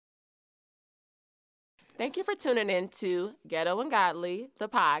Thank you for tuning in to Ghetto and Godly, the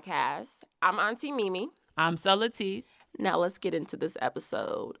podcast. I'm Auntie Mimi. I'm Sola T. Now let's get into this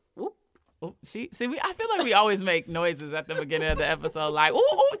episode. Whoop. Oh, I feel like we always make noises at the beginning of the episode, like,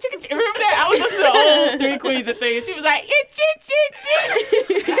 ooh, chicka, chicka. Remember that? I was listening to the old Three Queens of Things. She was like,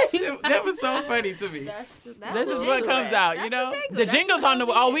 that was so funny to me. This is what comes out, you know? The jingle's on the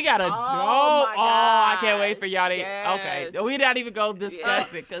wall. Oh, we got to I can't wait for y'all to, okay. We not even going to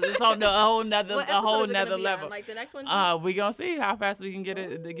discuss it because it's on a whole nother level. Like the next one? We going to see how fast we can get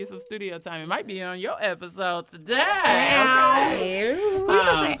some studio time. It might be on your episode today. Ow. Okay. Who used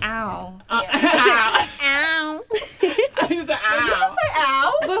to say ow? Ow. You said ow. You can say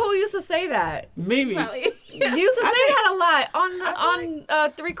ow. But who used to say that? Mimi. Probably. You used to say that a lot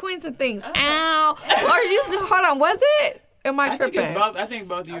on Three Queens and Things. Okay. Ow. Or you used to, hold on, was it? Am I tripping? I think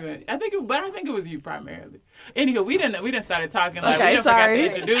both you and I think it was you primarily. Anywho, we didn't started talking like okay, we forgot to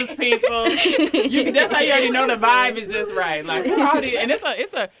introduce people. That's how you already know the vibe is just right. Like and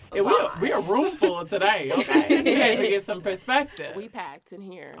we're a room full today. Okay, we had to get some perspective. We packed in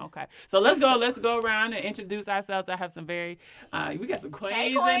here. Okay, so let's go around and introduce ourselves. I have some we got some queens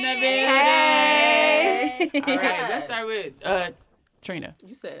in the building. Hey. All right, let's start with Trina.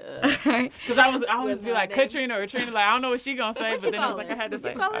 You said because I always be like Katrina or Trina, like I don't know what she gonna say, but then I was like I had to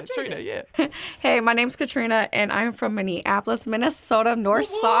say Trina. Yeah. Hey, my name's Katrina and I'm from Minneapolis, Minnesota, North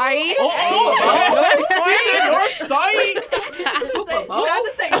Side. North Side. Super Bowl. You have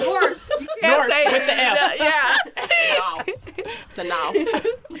to say North. You can't North say with the F.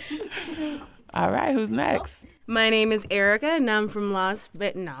 Yeah. All right, who's next? My name is Erica, and I'm from Las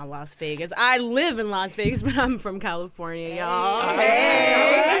Vegas. I live in Las Vegas, but I'm from California, y'all.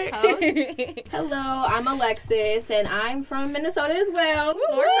 Hey. Hello, I'm Alexis, and I'm from Minnesota as well.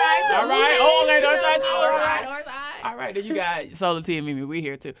 Northside. All right. Oh, okay, Northside. Northside. All right, then you got Sola T and Mimi. We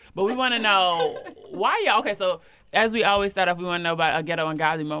here too, but we want to know why y'all. Okay, so as we always start off, we want to know about a ghetto and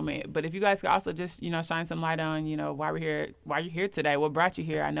godly moment. But if you guys could also just, shine some light on, why you're here today, what brought you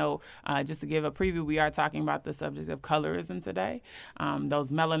here. I know, just to give a preview, we are talking about the subject of colorism today,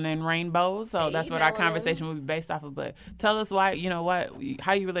 those melanin rainbows. So that's what our conversation will be based off of. But tell us why,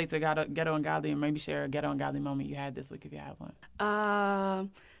 how you relate to ghetto and godly, and maybe share a ghetto and godly moment you had this week if you have one.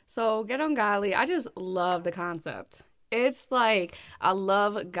 So Ghetto and Godly, I just love the concept. It's like, I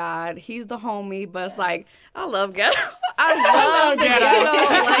love God. He's the homie, but it's like, I love ghetto. I love the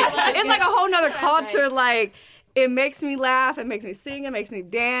ghetto. Like, it's like a whole nother culture. Right. Like, it makes me laugh. It makes me sing. It makes me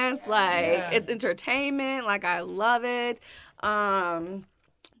dance. Like, it's entertainment. Like, I love it.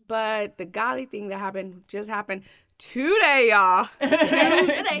 But the godly thing that just happened today, y'all.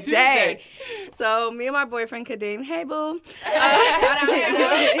 Today. So me and my boyfriend Kadeem, hey boo. Shout out.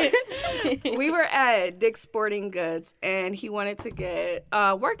 We were at Dick's Sporting Goods and he wanted to get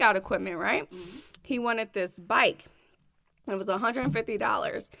workout equipment, right? Mm-hmm. He wanted this bike. It was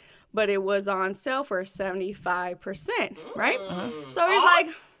 $150, but it was on sale for 75%, right? Mm-hmm. So he's like,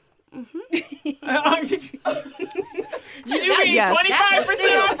 You mean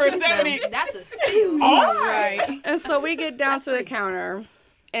 25% for 70? That's a steal. All right. And so we get down to the counter,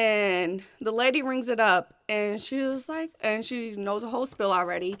 and the lady rings it up, and she was like, and she knows the whole spill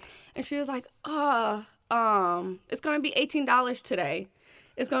already, and she was like, it's gonna be $18 today.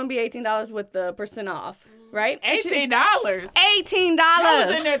 It's gonna be $18 with the % off. Right? $18. $18. I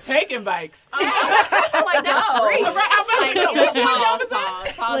was in there taking bikes. I'm like, that's free. Pause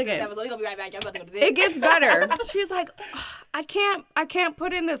this episode. We're gonna be right back. I'm about to go to this. It gets better. She's like, I can't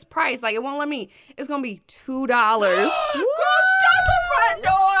put in this price. Like, it won't let me. It's gonna be $2. Girl, shut the front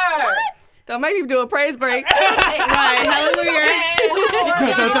door. What? Don't make me do a praise break. Right. Hallelujah.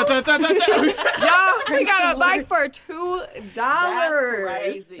 Y'all, we got a bike for $2. That's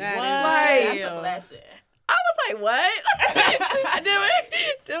crazy. That's a blessing. I was like, what? Did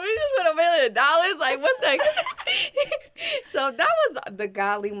we just put $1 million? Like, what's next? So that was the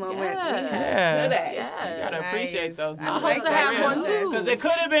godly moment we had today. Yeah. You gotta appreciate those moments. I hope to have one too. Because it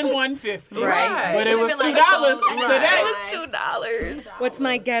could have been $150. Right. But it was $2 today. It was $2. What's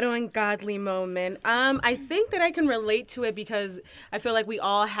my ghetto and godly moment? I think that I can relate to it because I feel like we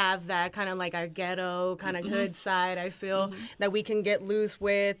all have that kind of like our ghetto kind of good side. I feel that we can get loose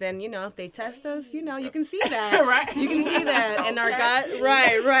with, and if they test us, you can see that. Right. You can see that. And our God,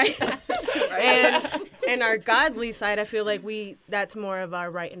 right. and our godly side, I feel like that's more of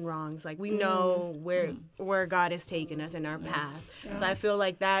our right and wrongs. Like we know where God has taken us in our path. Yeah. So I feel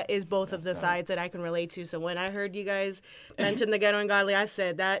like that is both of the sides that I can relate to. So when I heard you guys mention the ghetto and godly, I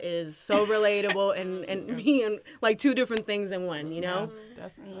said that is so relatable and me and like two different things in one, you know?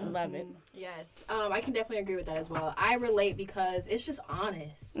 That's love it. Yes, I can definitely agree with that as well. I relate because it's just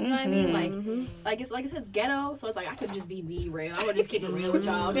honest. You know what I mean? Like it's like I said, it's ghetto, so it's like I could just be me real. I'm gonna just keep it real with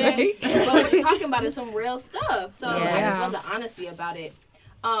y'all, okay? But what you're talking about is some real stuff. So I just love the honesty about it.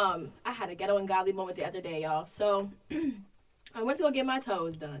 I had a ghetto and godly moment the other day, y'all. So I went to go get my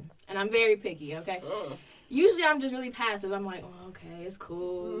toes done, and I'm very picky, okay? Usually I'm just really passive. I'm like, oh, okay, it's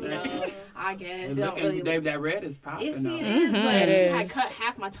cool. You know, I guess. Look at Dave, that red is popping. You see, it is, but she had cut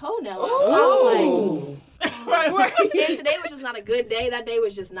half my toenail off. So I was like, right. And today was just not a good day. That day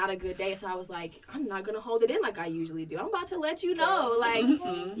was just not a good day. So I was like, I'm not going to hold it in like I usually do. I'm about to let you know, like,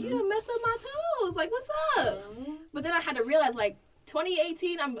 you done messed up my toes. Like, what's up? But then I had to realize, like,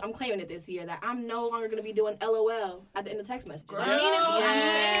 2018, I'm claiming it this year that I'm no longer going to be doing LOL at the end of text messages. I mean it what I'm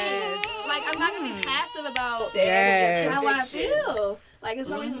saying. Like, I'm not going to be passive about how I feel. Like, there's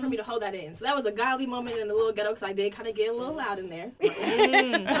no reason for me to hold that in. So that was a godly moment in the little ghetto because I did kind of get a little loud in there.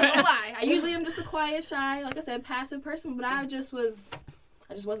 I'm not gonna lie. I usually am just a quiet, shy, like I said, passive person, but I just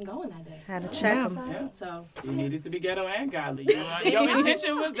wasn't going that day. Had to check them. Yeah. So you needed to be ghetto and godly. Your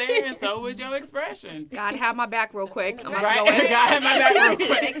intention was there, and so was your expression. God have my back real quick. I'm right. Go ahead. God have my back real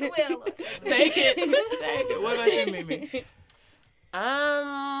quick. Take the wheel. Take it. What about you, Mimi?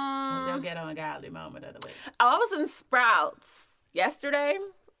 What's your ghetto and godly moment of the week? I was in Sprouts yesterday,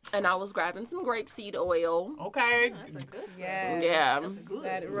 and I was grabbing some grapeseed oil. Okay. That's a good stuff. Yeah. That's a good.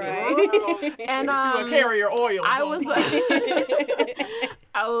 That right. And you carry your oil. I was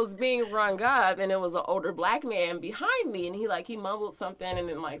I was being rung up, and it was an older black man behind me, and he mumbled something, and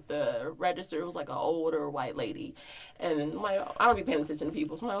then like the register was like an older white lady, and I'm like, I don't be paying attention to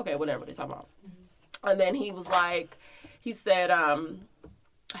people, so I'm like, okay, whatever they're talking about. And then he was like, he said,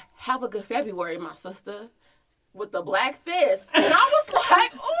 have a good February, my sister, with the black fist. And I was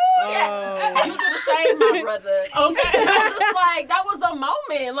like, ooh, yeah. You do the same, my brother. Okay. And I was just like, that was a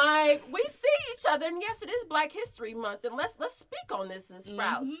moment. Like, we see each other. And yes, it is Black History Month. And let's speak on this in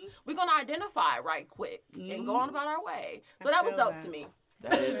Sprouts. We're going to identify right quick and go on about our way. So that was dope to me.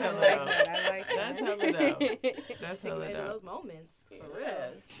 That is hella dope. I like that. That's hella dope. That's hella Take dope. those moments. For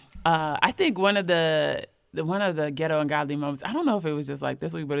real. I think one of the ghetto and godly moments, I don't know if it was just like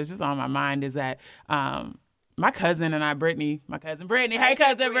this week, but it's just on my mind, is that my cousin and I, my cousin Brittany. Hey,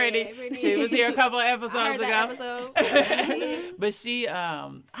 cousin Brittany. Hey, Brittany. She was here a couple of episodes ago. But she, I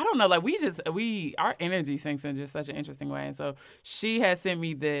don't know, like our energy syncs in just such an interesting way. And so she had sent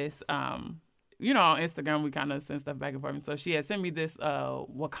me this, on Instagram, we kind of send stuff back and forth. And so she had sent me this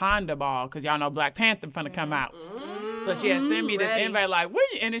Wakanda ball, because y'all know Black Panther finna come out. So she had sent me this invite, like,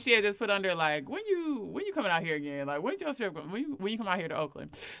 and then she had just put under, like, when you coming out here again? Like, when's your trip? When you come out here to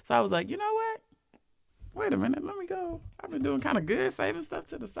Oakland? So I was like, you know what? Wait a minute, let me go. I've been doing kind of good, saving stuff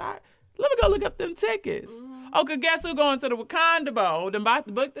to the side. Let me go look up them tickets. Oh, cause guess who going to the Wakanda Bowl? Them about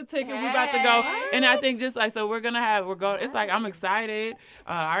to book the ticket. We about to go. And I think just like, so we're going. It's like, I'm excited.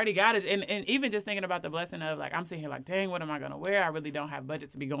 I already got it. And even just thinking about the blessing of like, I'm sitting here like, dang, what am I going to wear? I really don't have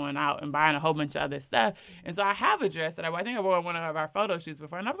budget to be going out and buying a whole bunch of other stuff. And so I have a dress that I think I wore one of our photo shoots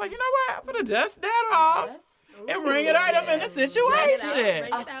before. And I was like, you know what? I'm going to dust that off. And bring it right up in the situation. Bring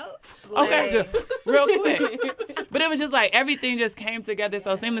it out. Okay, just real quick. But it was just like everything just came together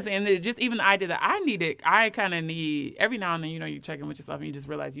so seamlessly. And it just even the idea that I kind of need, every now and then, you check in with yourself and you just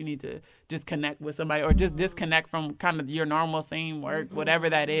realize you need to just connect with somebody or just disconnect from kind of your normal scene work, whatever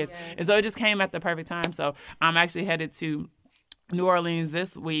that is. Yes. And so it just came at the perfect time. So I'm actually headed to New Orleans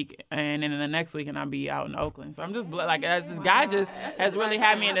this week, and then the next week, and I'll be out in Oakland. So I'm just like, God just has really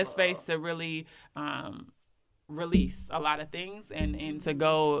had me in a space to really release a lot of things and to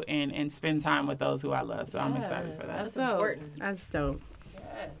go and spend time with those who I love. So I'm excited for that. That's important. That's dope.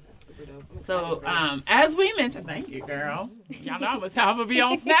 Yes. Super dope. So as we mentioned, thank you, girl. Y'all know I'm gonna be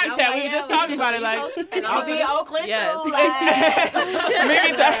on Snapchat. We were just talking about it, like, and I'll be Oakland too.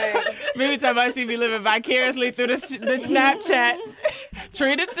 Mimi talking about she be living vicariously through the Snapchats.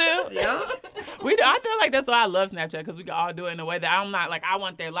 Treated too. Yeah. I feel like that's why I love Snapchat, because we can all do it in a way that I'm not like I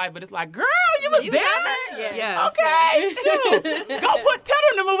want their life, but it's like, girl, you was there. Yeah. Okay, shoot. Tell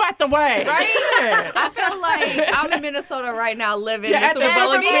them to move out the way. Right? I feel like I'm in Minnesota right now living this at the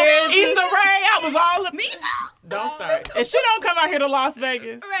East Array. I was all of me. Don't start. If she don't come out here to Las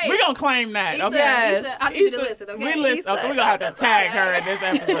Vegas, Right. we gonna claim that. Issa, Okay. Issa, I need you to listen, okay? We listen. Okay, we gonna have to tag her in this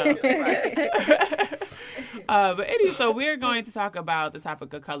episode. But anyway, so we're going to talk about the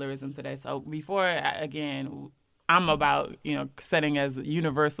topic of colorism today. So before, again, I'm about, setting as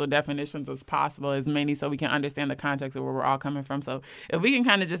universal definitions as possible, as many, so we can understand the context of where we're all coming from. So if we can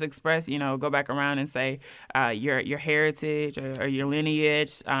kind of just express, go back around and say your heritage or your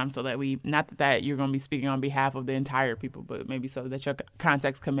lineage, so that not that you're going to be speaking on behalf of the entire people, but maybe so that your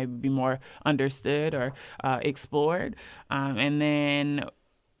context can maybe be more understood or explored. And then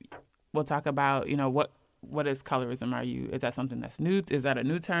we'll talk about, what is colorism? Is that something that's new? Is that a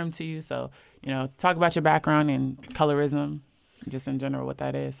new term to you? So, talk about your background in colorism, just in general, what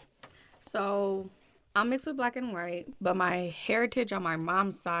that is. So I'm mixed with black and white, but my heritage on my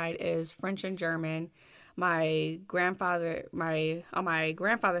mom's side is French and German. On my grandfather's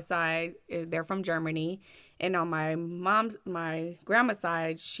side, they're from Germany. And on my grandma's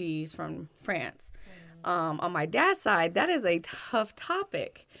side, she's from France. On my dad's side, that is a tough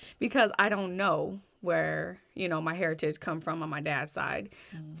topic because I don't know where, my heritage come from on my dad's side.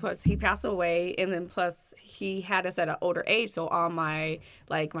 Plus, he passed away, and then plus he had us at an older age, so all my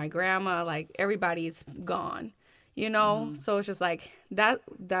grandma, everybody's gone. So it's just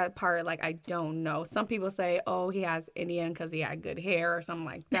that part, I don't know. Some people say, oh, he has Indian because he had good hair or something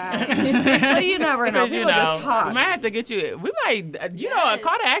like that. But you never know. People just talk. We might have to get you, a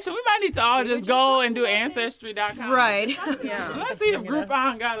call to action. We might need to all just go and do Ancestry.com. Right. Yeah. Let's see if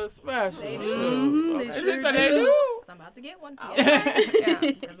Groupon got a special. They do. They do. I'm about to get one. Yeah.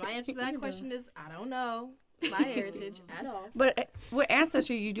 Because my answer to that question is, I don't know my heritage at all. But with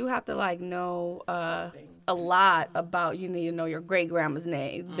Ancestry, you do have to know a lot about, you need to know your great grandma's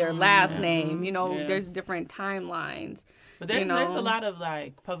name, their last name. There's different timelines. But there's a lot of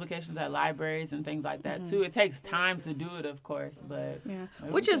publications at libraries and things like that too. It takes time to do it, of course, but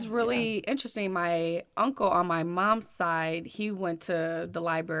which is really interesting. My uncle on my mom's side, he went to the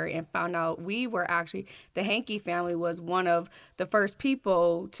library and found out we were actually, the Hankey family was one of the first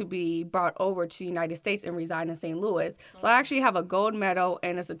people to be brought over to the United States and reside in St. Louis. So I actually have a gold medal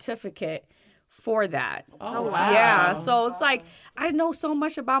and a certificate for that. Oh, wow. Yeah, so it's I know so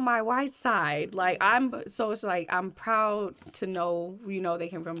much about my white side. I'm proud to know, they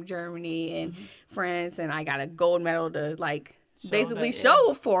came from Germany and France, and I got a gold medal to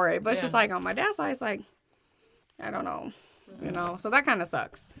show for it. But it's just on my dad's side, it's I don't know, so that kind of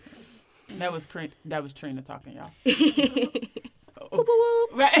sucks. That was Trina talking, y'all.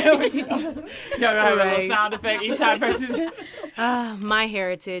 Right. Y'all gonna have a little sound effect each time person. My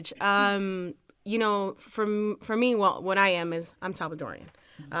heritage. For me, what I am is I'm Salvadorian.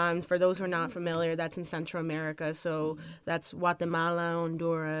 For those who are not familiar, that's in Central America. So that's Guatemala,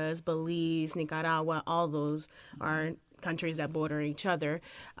 Honduras, Belize, Nicaragua. All those are countries that border each other.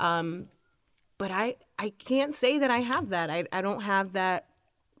 But I can't say that I have that. I don't have that.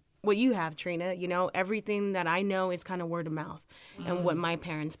 What you have, Trina, everything that I know is kind of word of mouth and what my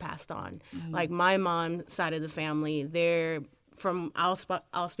parents passed on. My mom's side of the family, they're from, I'll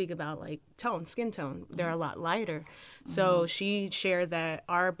speak about skin tone. They're a lot lighter. So she shared that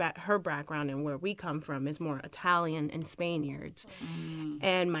her background and where we come from is more Italian and Spaniards.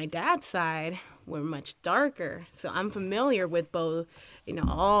 And my dad's side, we're much darker. So I'm familiar with both,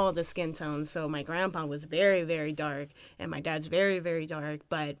 all the skin tones. So my grandpa was very, very dark and my dad's very, very dark.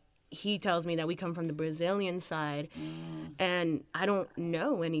 But he tells me that we come from the Brazilian side, and I don't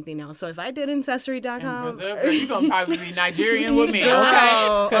know anything else. So if I did Ancestry.com, you're gonna probably be Nigerian with me,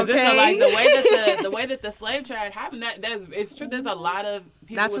 okay? Because it's the way that the slave trade happened. It's true. There's a lot of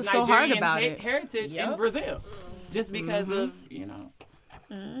people that's with what's so hard Nigerian about it. heritage in Brazil, just because of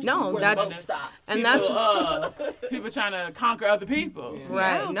No, that's people trying to conquer other people,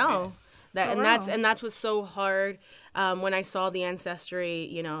 right? Yeah. No. That's what's so hard. When I saw the Ancestry,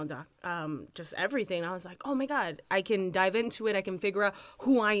 just everything, I was like, oh my God, I can dive into it. I can figure out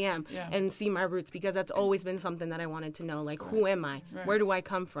who I am and see my roots, because that's always been something that I wanted to know. Who am I? Right. Where do I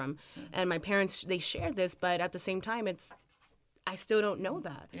come from? And my parents, they shared this, but at the same time, I still don't know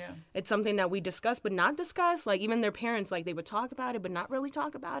that. Yeah. It's something that we discuss, but not discuss. Even their parents, they would talk about it, but not really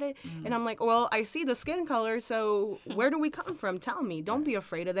talk about it. And I'm like, well, I see the skin color, so where do we come from? Tell me. Don't be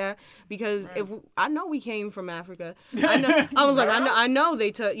afraid of that, because I know we came from Africa. I know. I was I know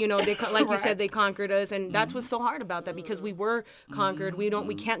they took, they like you said, they conquered us, and that's what's so hard about that, because we were conquered.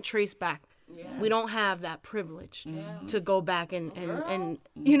 We can't trace back. Yeah. We don't have that privilege to go back and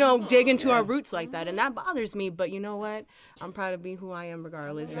dig into our roots like that. And that bothers me. But you know what? I'm proud to be who I am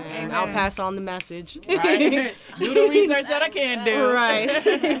regardless. And I'll pass on the message. Right. Do the research that I can do. Right.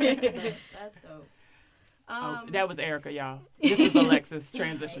 That's dope. That was Erica, y'all. This is Alexis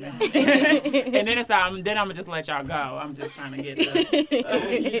transitioning. And then I'm gonna just let y'all go. I'm just trying to get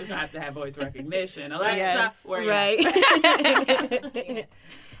you just have to have voice recognition. Alexa, where you at?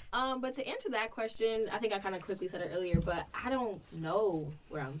 But to answer that question, I think I kind of quickly said it earlier, but I don't know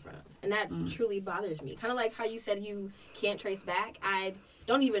where I'm from. And that truly bothers me. Kind of like how you said you can't trace back. I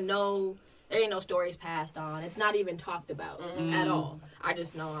don't even know. There ain't no stories passed on. It's not even talked about at all. I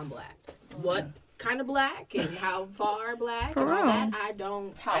just know I'm black. What kind of black and how far black and all that, I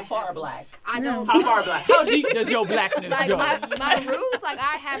don't. How far black? I don't. How far black? How deep does your blackness Like go? my roots, like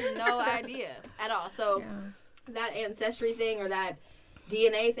I have no idea at all. So that ancestry thing or that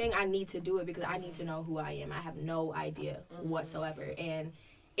DNA thing, I need to do it because I need to know who I am. I have no idea whatsoever. And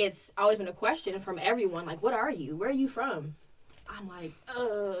it's always been a question from everyone, like, what are you? Where are you from? I'm like,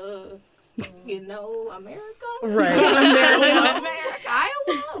 America? Right. America.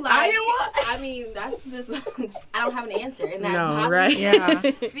 Iowa? Like, Iowa? I mean, that's just, I don't have an answer. And that No, bothers right? me Yeah.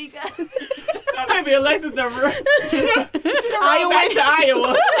 because Maybe Alexis the Iowa back to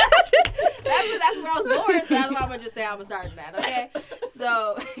Iowa. that's where I was born, so that's why I'm going to just say I'm going to start that, okay?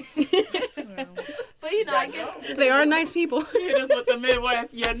 So, but I guess. They are nice people. Hit us with the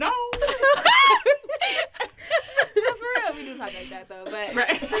Midwest, No, for real, we do talk like that though. But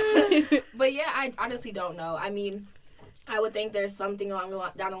Right. but yeah, I honestly don't know. I mean, I would think there's something down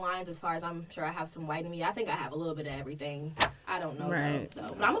the lines as far as I'm sure I have some white in me. I think I have a little bit of everything. I don't know though. So,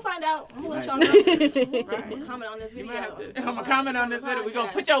 but I'm gonna find out. I'm gonna let y'all know. I'm gonna comment on this video. I'm gonna comment on this video. We're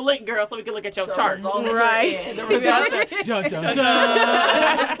gonna put your link, girl, so we can look at your chart. Right. The results are dun, dun,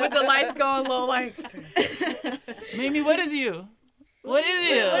 dun. With the lights going low, like. Mimi, what is you? What is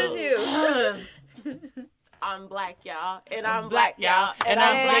you? What is you? I'm black, y'all, and I'm black, y'all, and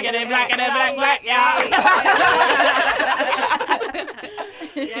I'm blacker than black, y'all.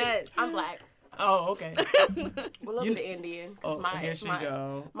 Yes, I'm black. Oh, okay. A little bit of Indian, because here she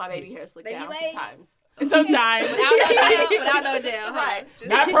go. my baby hair slicked Baby down late. Sometimes. without no jail. Right.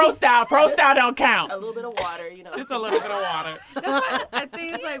 Not pro style. Pro style don't count. A little bit of water, Just a little bit of water. That's why I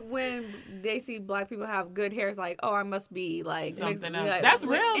think it's like when they see black people have good hair, it's like, oh, I must be like Something mixed, else. like, That's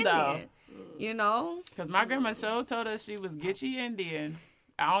with real, though. Indian, you know? Because my grandma show told us she was Gitchy Indian.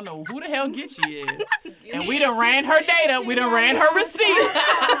 I don't know who the hell Gitchy is. And we done ran her data. We done ran her receipts.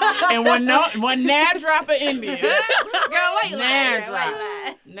 And one nan drop of Indian. Girl, why you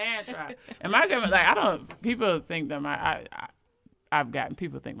lying? Nan drop. And my grandma, like, people think that I've gotten,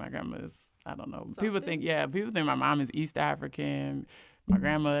 people think my grandma is, I don't know. People think my mom is East African. My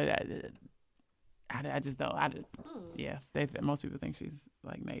grandma, I just don't. Most people think she's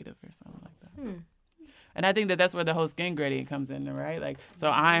like native or something like that. And I think that's where the whole skin gradient comes in, right? Like, so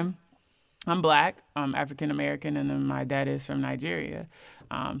I'm black, I'm African American, and then my dad is from Nigeria.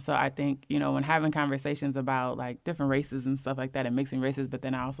 So I think, when having conversations about like different races and stuff like that and mixing races, but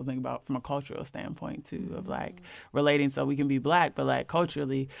then I also think about from a cultural standpoint too, of like relating, so we can be black, but like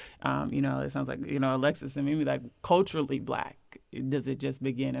culturally, it sounds like, Alexis and Mimi, like culturally black. Does it just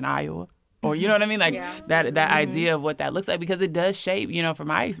begin in Iowa? Or, you know what I mean? Like that idea of what that looks like, because it does shape, from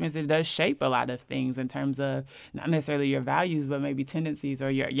my experience, it does shape a lot of things in terms of not necessarily your values, but maybe tendencies or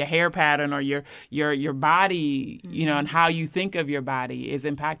your hair pattern or your body, and how you think of your body is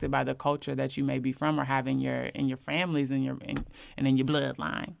impacted by the culture that you may be from or have in your families and in your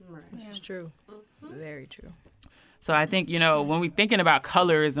bloodline. Right. This is true. Very true. So I think, when we're thinking about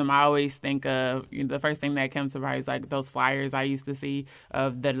colorism, I always think of, the first thing that comes to mind is like those flyers I used to see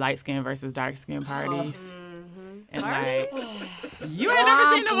of the light skin versus dark skin parties. And like, you ain't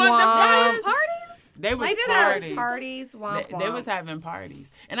never seen the flyers? Parties? They was They did parties. have parties. Womp, They was having parties.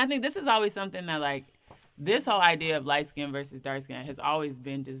 And I think this is always something that like, this whole idea of light skin versus dark skin has always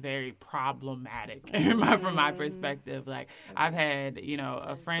been just very problematic from my perspective. Like I've had,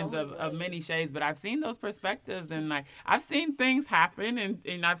 friends of many shades, but I've seen those perspectives and like I've seen things happen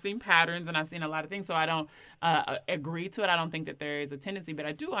and I've seen patterns and I've seen a lot of things. So I don't agree to it. I don't think that there is a tendency, but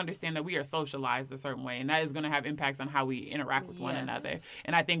I do understand that we are socialized a certain way and that is going to have impacts on how we interact with one another.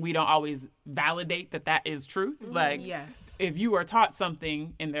 And I think we don't always validate that is truth. Like if you are taught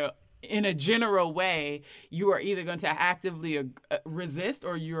something in a general way, you are either going to actively resist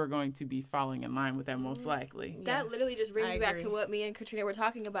or you are going to be falling in line with that most likely. That literally just brings me back to what me and Katrina were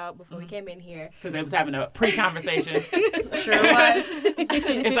talking about before we came in here. Because they was having a pre-conversation. Sure was.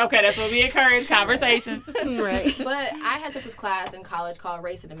 It's okay. That's what we encourage, conversations. Right. But I had took this class in college called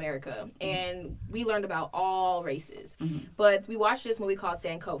Race in America, and we learned about all races. But we watched this movie called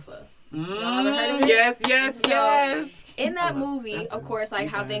Sankofa. Y'all ever heard of it? Yes. In that movie, of course, like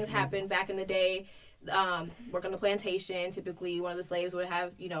how things happened back in the day, work on the plantation, typically one of the slaves would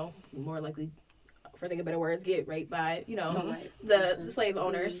have, more likely for sake of better words, get raped by, the slave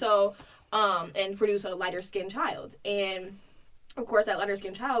owners. So, and produce a lighter skinned child. And of course, that lighter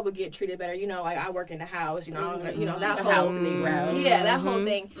skinned child would get treated better. Like I work in the house, that the whole house Negro. Yeah, that whole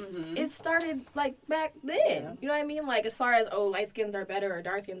thing. It started like back then. You know what I mean? Like as far as light skins are better or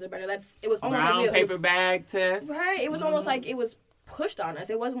dark skins are better. It was almost brown like paper bag test. Right. It was almost like it was pushed on us.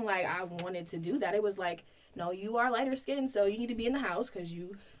 It wasn't like I wanted to do that. It was like, no, you are lighter skinned, so you need to be in the house because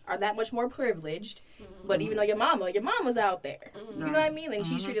you are that much more privileged. But even though your mama's out there. You know what I mean? And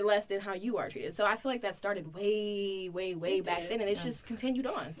she's treated less than how you are treated. So I feel like that started way, way, way back then, and it's just continued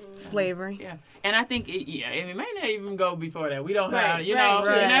on. Slavery. Yeah. And I think, it may not even go before that. We don't have, you right.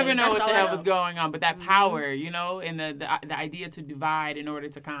 never know That's what all the I hell know. was going on. But that power, and the idea to divide in order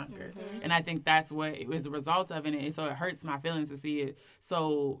to conquer. And I think that's what it was a result of it. So it hurts my feelings to see it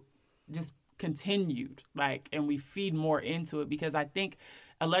so just continued, and we feed more into it, because I think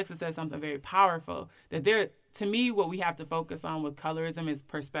Alexa said something very powerful, that to me, what we have to focus on with colorism is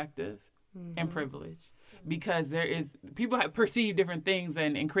perspectives and privilege, because people have perceived different things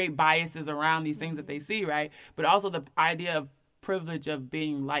and create biases around these things that they see, right? But also the idea of privilege of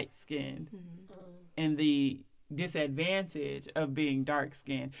being light-skinned and the disadvantage of being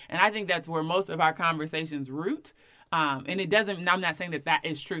dark-skinned. And I think that's where most of our conversations root. And it doesn't, I'm not saying that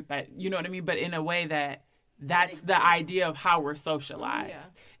is truth, that, you know what I mean? But in a way that's the idea of how we're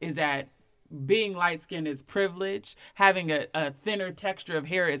socialized, is that being light-skinned is privilege. Having a thinner texture of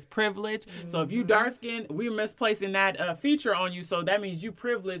hair is privilege. So if you dark-skinned, we're misplacing that feature on you. So that means you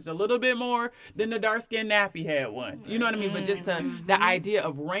privileged a little bit more than the dark-skinned nappy had once. You know what I mean? But just the idea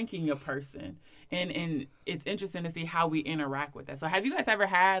of ranking a person. And it's interesting to see how we interact with that. So have you guys ever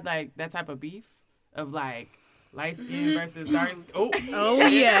had, that type of beef of, light skin versus dark skin? Oh,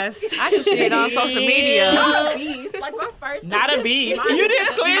 yes. I just see it on social media. Not a beef. Like my first. Not a beef. You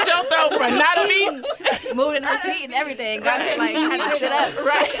just cleared your throat for not a beef. Moved in her seat and everything. Got had to sit up.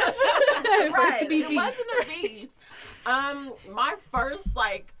 Right. Right. to be it beef. wasn't a beef. My first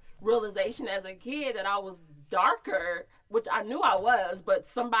realization as a kid that I was darker, which I knew I was, but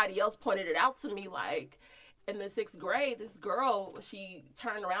somebody else pointed it out to me. In the 6th grade, this girl, she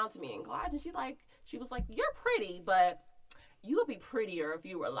turned around to me in class and she was like, "You're pretty, but you would be prettier if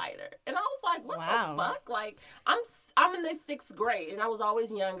you were lighter." And I was like, "What the fuck?" I'm in the 6th grade, and I was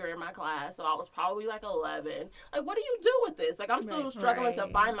always younger in my class, so I was probably 11. What do you do with this? I'm still struggling to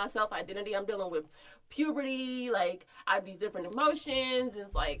find my self identity. I'm dealing with puberty. I have these different emotions.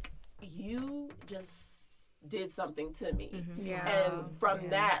 It's you just did something to me. And from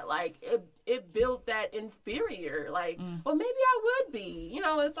that, it built that inferior, well, maybe I would be,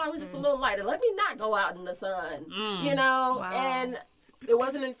 if I was just a little lighter, let me not go out in the sun, Wow. And it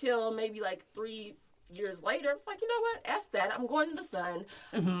wasn't until maybe 3 years later, I was like, you know what? F that. I'm going to the sun.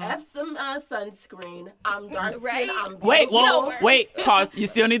 F some sunscreen. I'm dark skinned. Right? I'm Wait, wait, pause. You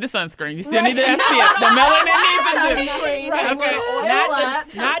still need the sunscreen. You still need the SPF. The melanin needs it too. sunscreen. Okay,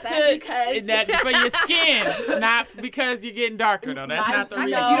 not because that for your skin, not because you're getting darker though. That's not the reason.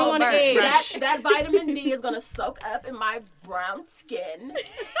 You don't want to age. That vitamin D is gonna soak up in my brown skin,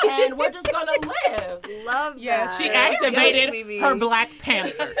 and we're just gonna live. Love Yes, that. She Yes, activated Mimi. her Black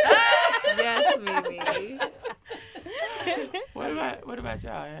Panther. Yes, Mimi. What about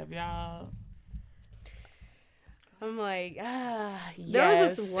y'all? Have y'all? I'm yes. There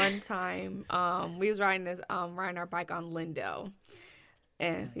was this one time, we was riding our bike on Lindo.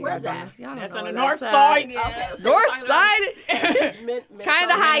 And Where's that? Y'all don't That's know on the where north that's side. at. Okay, so North we're talking side, about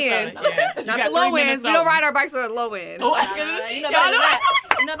kind of the high ends, Minnesota, yeah. You not got the low three ends. We don't ride Minnesotans. our bikes on the low end. Oh, You know better than that.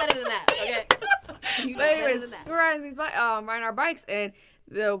 You know better than that. Okay. You know But better anyways, than that. we're riding riding our bikes, and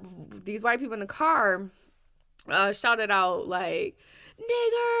these white people in the car shouted out nigger,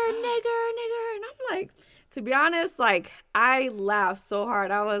 nigger, nigger, and I'm like, to be honest, I laughed so hard.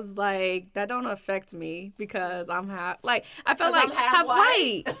 I was like, that don't affect me because I'm half, I felt like I'm half half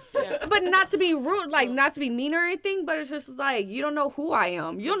white. white. But not to be rude, not to be mean or anything, but it's just you don't know who I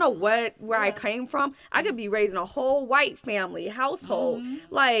am. You don't know where I came from. I could be raised in a whole white family, household.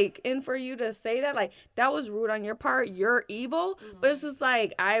 And for you to say that, that was rude on your part. You're evil. But it's just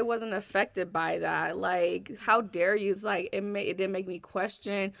I wasn't affected by that. How dare you? It's it didn't make me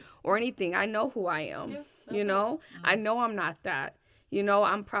question or anything. I know who I am. You know, I know I'm not that.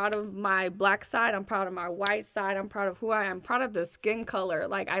 I'm proud of my black side. I'm proud of my white side. I'm proud of who I am. I'm proud of the skin color.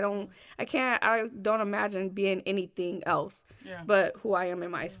 I don't imagine being anything else but who I am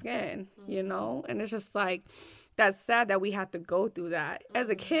in my skin, And it's just that's sad that we have to go through that as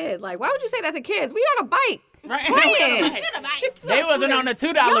a kid. Why would you say that to kids? We on a bike. Right. Playing. They wasn't on a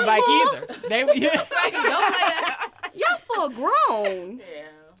 $2 bike either. They were. Right, don't play that. Y'all full grown. Yeah,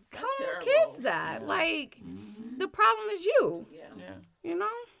 that's Come on, terrible. kids that? Like, the problem is you. Yeah. You know?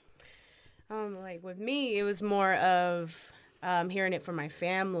 Like with me, it was more of hearing it from my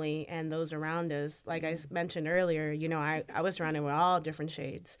family and those around us. Like I mentioned earlier, you know, I was surrounded with all different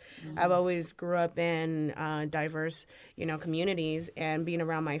shades. I've always grew up in diverse, you know, communities, and being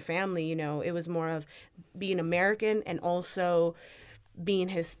around my family, you know, it was more of being American and also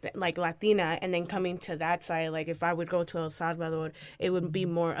being like Latina, and then coming to that side. Like if I would go to El Salvador, it would be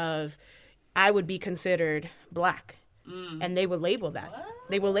more of I would be considered Black. And they would label that. What?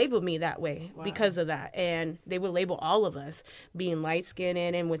 They would label me that way because of that. And they would label all of us being light-skinned.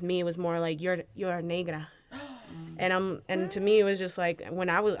 And with me, it was more like, you're negra. And to me, it was just like, when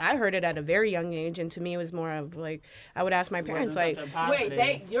I heard it at a very young age. And to me, it was more of like, I would ask my parents, like,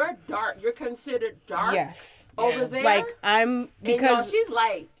 wait, you're dark. You're considered dark? Yes. Over there? Like, because she's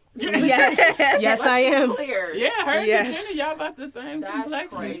light. Yes, I am. Clear. Yeah, her and Jenna, y'all about the same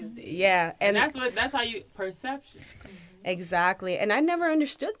complexion. Crazy. Yeah, and that's how you perception. Exactly. And I never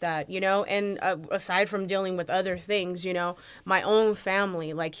understood that, you know, and aside from dealing with other things, you know, my own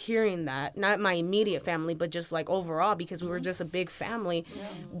family, like hearing that, not my immediate family, but just like overall, because we were just a big family,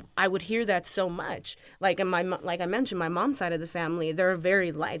 I would hear that so much. Like like I mentioned, my mom's side of the family, they're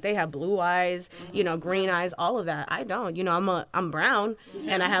very light. They have blue eyes, you know, green eyes, all of that. I don't, you know, I'm brown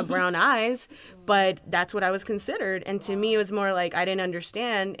and I have brown eyes, but that's what I was considered. And to me, it was more like I didn't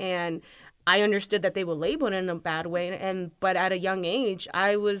understand, and I understood that they would label it in a bad way, but at a young age,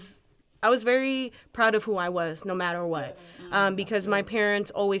 I was very proud of who I was, no matter what, because my parents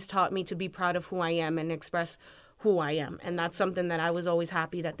always taught me to be proud of who I am and express who I am, and that's something that I was always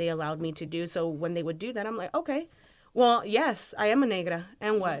happy that they allowed me to do. So when they would do that, I'm like, okay, well, yes, I am a negra,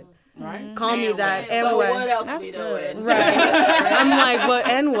 and what? Right. Call me that, and so what? what else are we doing? Right. I'm like, what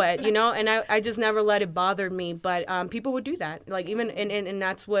and what, you know? And I just never let it bother me. But people would do that. Like, even, and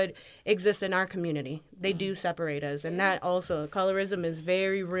that's what exists in our community. They do separate us. And that also, colorism is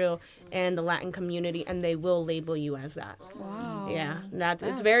very real in the Latin community, and they will label you as that. Wow. Yeah.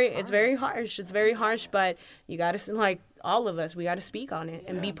 It's very harsh. It's very harsh, but you got to, like, all of us, we got to speak on it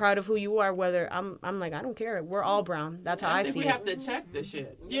and be proud of who you are. Whether I'm like, I don't care. We're all brown. That's how I see it. We have to check the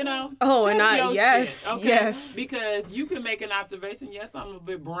shit, you know. Oh, check and yes, shit, okay? yes. Because you can make an observation. Yes, I'm a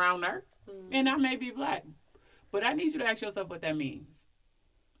bit browner, and I may be Black, but I need you to ask yourself what that means.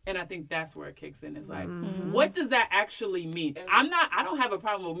 And I think that's where it kicks in. It's like, what does that actually mean? I don't have a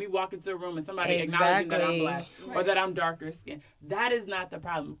problem with me walking to a room and somebody acknowledging that I'm Black or that I'm darker skinned. That is not the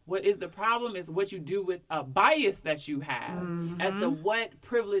problem. What is the problem is what you do with a bias that you have as to what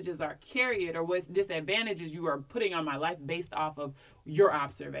privileges are carried or what disadvantages you are putting on my life based off of your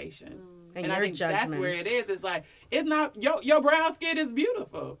observation. And I think that's where it is. It's like, it's not, your brown skin is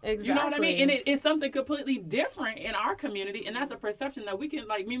beautiful. Exactly. You know what I mean? And it's something completely different in our community. And that's a perception that we can,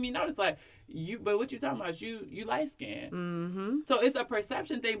 like, Mimi notice, like, but what you talking about, you light skinned. Mm-hmm. So it's a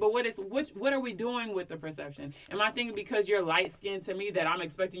perception thing, but what are we doing with the perception? Am I thinking because you're light skinned to me that I'm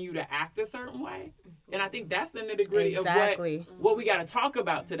expecting you to act a certain way? And I think that's the nitty-gritty of what we got to talk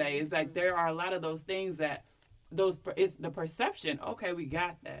about today, is like there are a lot of those things that it's the perception. Okay, we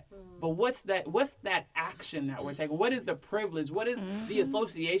got that. But what's that action that we're taking? What is the privilege? What is the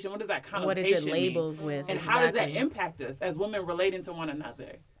association? What does that connotation What is it labeled with? And how does that impact us as women relating to one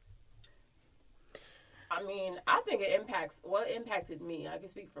another? I mean, I think it impacted me. I can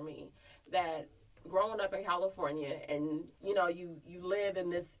speak for me, that growing up in California, and you know, you live in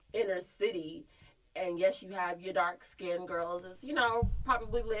this inner city, and yes, you have your dark-skinned girls, as you know,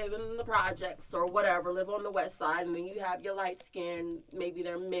 probably live in the projects or whatever, live on the west side, and then you have your light-skinned, maybe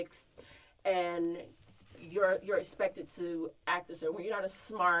they're mixed, and you're expected to act a certain way. You're not as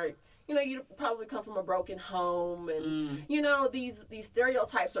smart. You know, you probably come from a broken home, and you know, these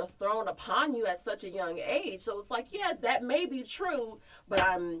stereotypes are thrown upon you at such a young age. So it's like, yeah, that may be true, but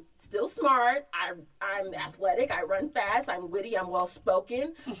I'm still smart. I'm athletic. I run fast. I'm witty. I'm well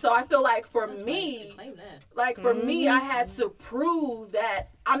spoken. So I feel like for me, I had to prove that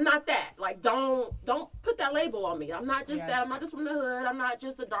I'm not that. Like, don't put that label on me. I'm not just that. I'm not just from the hood. I'm not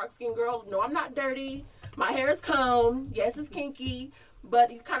just a dark skinned girl. No, I'm not dirty. My hair is combed. Yes, it's kinky.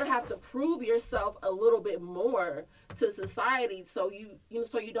 But you kind of have to prove yourself a little bit more to society, so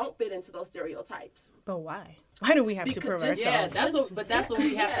you don't fit into those stereotypes. But why? Why do we have to prove ourselves? Yeah, that's what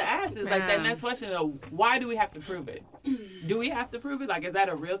we have to ask. Is like that next question of why do we have to prove it? Do we have to prove it? Like, is that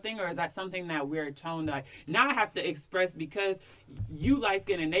a real thing, or is that something that we're told like, now I have to express because you light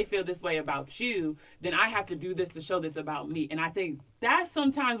skin and they feel this way about you, then I have to do this to show this about me. And I think that's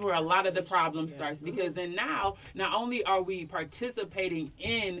sometimes where a lot of the problem starts, because then now not only are we participating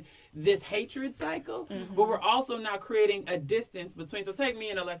in this hatred cycle, but we're also now creating a distance between. So take me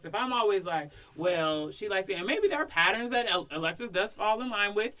and Alexis. If I'm always like, well, she likes it, and maybe there are patterns that Alexis does fall in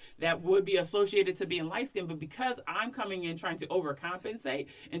line with that would be associated to being light skinned, but because I'm coming in trying to overcompensate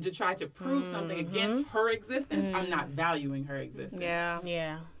and to try to prove something against her existence, I'm not valuing her existence.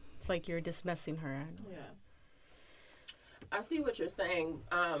 Yeah. It's like you're dismissing her. Yeah. I see what you're saying.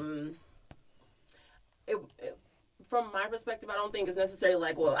 From my perspective, I don't think it's necessarily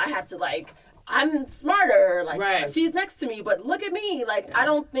like, well, I have to, like, I'm smarter, like, she's next to me, but look at me. Like, I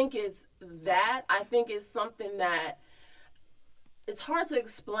don't think it's that. I think it's something that it's hard to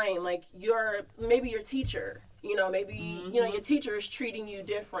explain. Like, maybe your teacher, you know, maybe, you know, your teacher is treating you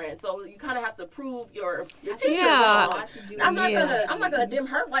different. So you kind of have to prove your teacher wrong. I'm not gonna dim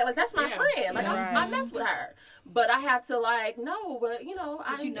her. Like that's my friend. Like, I mess with her. But I have to, like, no, but, you know,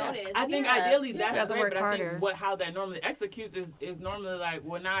 you notice. I think ideally that's great, but I think how that normally executes is normally like,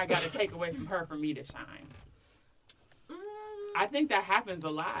 well, now I got to take away from her for me to shine. I think that happens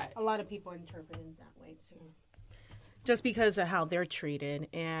a lot. A lot of people interpret it that way, too. Just because of how they're treated.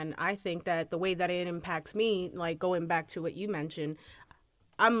 And I think that the way that it impacts me, like going back to what you mentioned,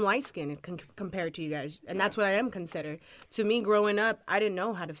 I'm light-skinned compared to you guys. And that's what I am considered. To me, growing up, I didn't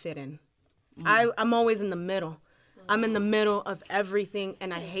know how to fit in. I'm always in the middle. I'm in the middle of everything,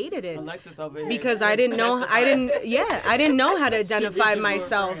 and I hated it. Alexis over here. Because I didn't know how to identify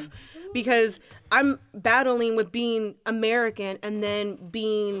myself. Because I'm battling with being American and then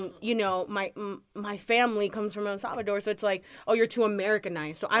being, you know, my family comes from El Salvador, so it's like, oh, you're too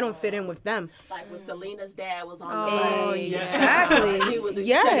Americanized, so I don't fit in with them. Like when Selena's dad was on Oh, exactly. He was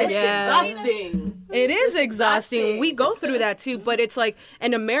exhausting. It is exhausting. We go through that too, but it's like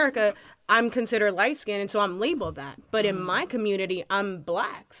in America, I'm considered light-skinned, and so I'm labeled that. But in my community, I'm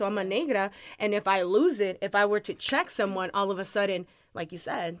black, so I'm a negra, and if I lose it, if I were to check someone, all of a sudden, like you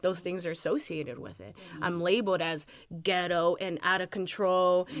said, those things are associated with it. I'm labeled as ghetto and out of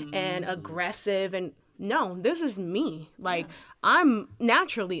control and aggressive, and no, this is me. Like, I'm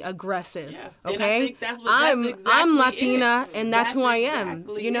naturally aggressive. Yeah. Okay, and I think that's exactly I'm Latina, and that's who I am.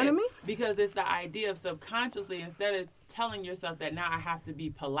 Exactly, you know what I mean? Because it's the idea of subconsciously, instead of telling yourself that now I have to be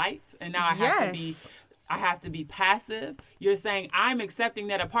polite and now I have to be passive, you're saying I'm accepting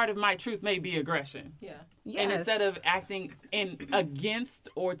that a part of my truth may be aggression. Yeah. Yes. And instead of acting against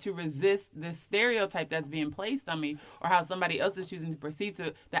or to resist the stereotype that's being placed on me, or how somebody else is choosing to proceed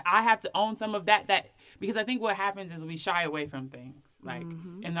to, that I have to own some of that because I think what happens is we shy away from things. Like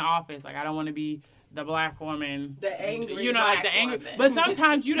in the office, like I don't want to be the black woman, the angry, you know, like the angry. But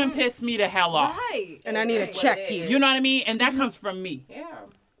sometimes you done piss me the hell off, right? And I need to check you. You know what I mean? And that comes from me. Yeah.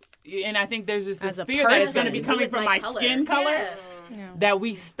 And I think there's just this fear that it's going to be coming from my skin color that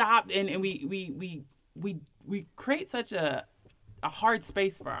we stopped and we create such a hard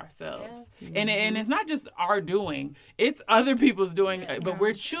space for ourselves. And it's not just our doing, it's other people's doing, but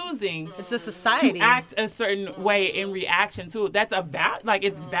we're choosing it's a society to act a certain way in reaction to it. That's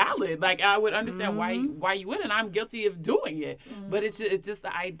it's valid. Like I would understand why you would, and I'm guilty of doing it. But it's just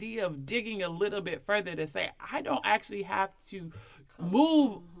the idea of digging a little bit further to say I don't actually have to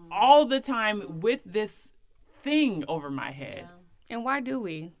move all the time with this thing over my head. And why do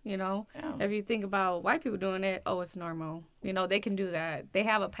we, you know? Yeah. If you think about white people doing it, oh, it's normal. You know, they can do that. They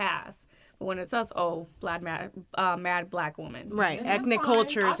have a pass. But when it's us, oh, mad black woman. Right. Ethnic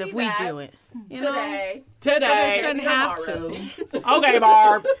cultures, if we do it. You know? Today. But they shouldn't have to. Okay,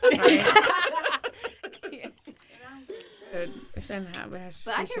 Barb. It shouldn't have.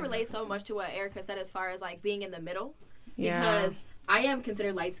 But I can relate so much to what Erica said as far as like being in the middle. Yeah. Because I am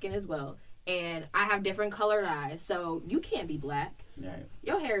considered light skinned as well. And I have different colored eyes, so you can't be black. Right.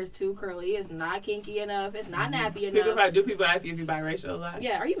 Your hair is too curly. It's not kinky enough. It's not nappy enough. Do people ask you if you're biracial a lot?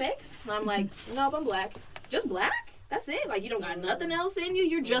 Yeah, are you mixed? And I'm like, nope, I'm black. Just black? That's it? Like, you don't got nothing else in you?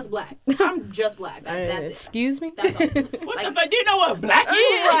 You're just black. I'm just black. That's it. Excuse me? That's all. What the fuck? Do you know what black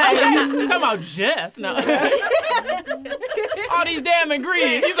is? Talking about Jess. No. All these damn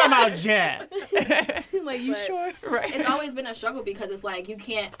ingredients. You talking about Jess. Like, you sure? Right. It's always been a struggle because it's like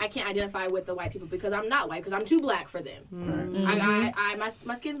I can't identify with the white people because I'm not white, because I'm too black for them.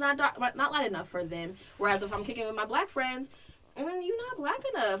 My skin's not light enough for them. Whereas if I'm kicking with my black friends, you're not black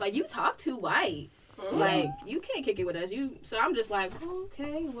enough. Like, you talk too white. Like, you can't kick it with us. So I'm just like,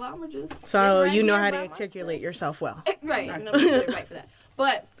 okay, well, I'm gonna just. So you know how to articulate yourself well. Right. I'm right for that.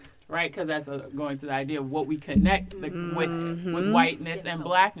 But. Right, because that's going to the idea of what we connect with whiteness and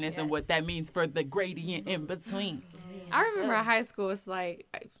blackness and what that means for the gradient in between. I remember in high school, it's like,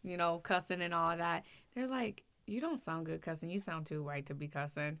 you know, cussing and all that. They're like, you don't sound good cussing. You sound too white to be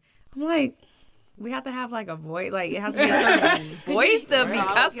cussing. I'm like, we have to have like a voice. Like, it has to be a certain voice to be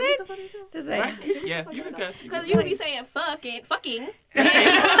cussing. To say, Yeah, you can cuss. Because you would be saying fucking.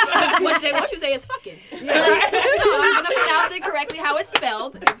 And what you say is fucking. Like, no, I'm going to pronounce it correctly how it's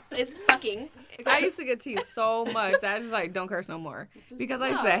spelled. It's fucking. I used to get teased so much that I just like, don't curse no more. Because I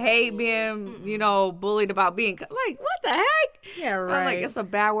used to hate being, you know, bullied about being like, what the heck? Yeah, right. I'm like, it's a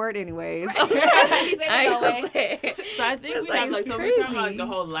bad word anyways. He said it no way. So I think we like, have like, it's so we're talking about like crazy. the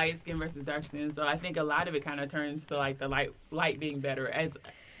whole light skin versus dark skin. So I think a lot of it kind of turns to like the light being better as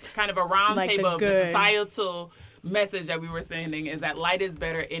kind of a round Like table the of the good. societal message that we were sending is that light is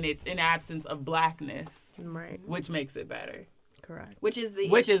better in absence of blackness, Right. which makes it better. Correct. Which is the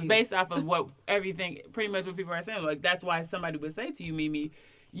Which is issue. based off of what everything, pretty much what people are saying. Like, that's why somebody would say to you, Mimi,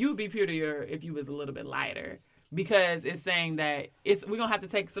 you would be prettier if you was a little bit lighter. Because it's saying that we're going to have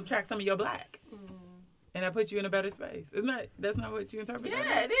to subtract some of your black. And that puts you in a better space. That's not what you interpret?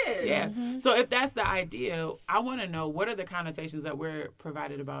 Yeah, it is. Yeah. So if that's the idea, I want to know, what are the connotations that we're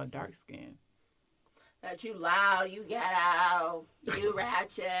provided about dark skin? That you loud, you ghetto, you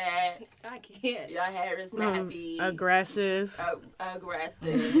ratchet, I can't. your hair is nappy, Aggressive,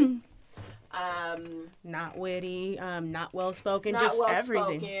 aggressive, not witty, not well spoken, not just well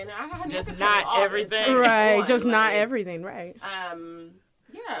everything. spoken. I Just can not turn all this everything. into Right, one, just not like, everything, right.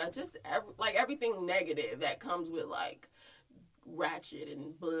 Yeah, just like everything negative that comes with like ratchet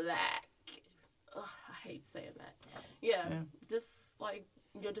and black. Ugh, I hate saying that. Yeah, just like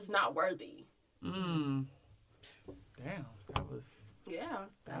you're just not worthy. Damn, that was... Yeah,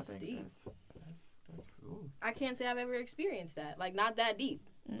 I that's think deep. that's ooh. I can't say I've ever experienced that. Like, not that deep.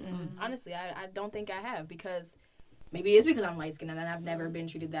 Honestly, I don't think I have, because maybe it's because I'm light-skinned and I've never been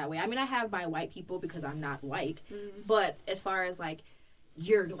treated that way. I mean, I have by white people because I'm not white. But as far as, like,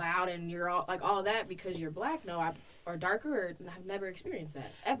 you're loud and you're all of that because you're black, or darker, I've never experienced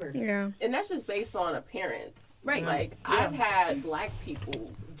that, ever. Yeah. And that's just based on appearance. Right. Like, I've had black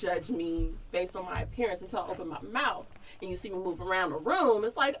people judge me based on my appearance until I open my mouth. And you see me move around the room.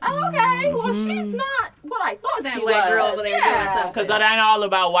 It's like, oh, okay, well, she's not what I thought That she black was. girl over there doing something. Because that ain't all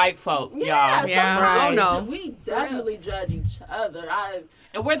about white folk, Yeah, y'all. Yeah, sometimes right. we definitely judge each other.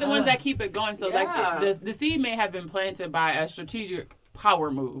 And we're the ones that keep it going. So, Yeah. like, the seed may have been planted by a strategic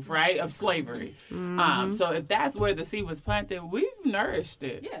power move, right, of slavery. So if that's where the seed was planted, we've nourished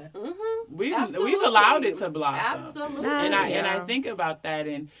it. Yeah. We've allowed it to blossom. Absolutely. And I Yeah. think about that,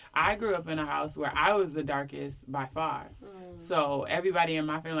 and I grew up in a house where I was the darkest by far. So everybody in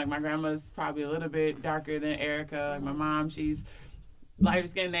my family, like my grandma's probably a little bit darker than Erica. Like my mom, she's lighter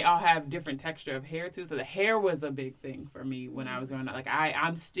skin. They all have different texture of hair too. So the hair was a big thing for me when I was growing up. Like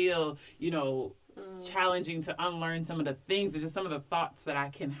I'm still, challenging to unlearn some of the things and just some of the thoughts that I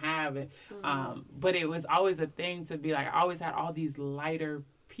can have. But it was always a thing to be like, I always had all these lighter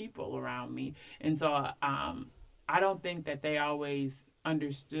people around me. And so I don't think that they always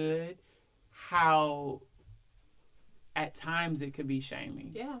understood how at times it could be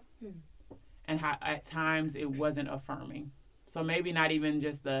shaming. Yeah. And how at times it wasn't affirming. So maybe not even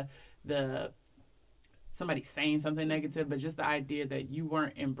just the somebody saying something negative, but just the idea that you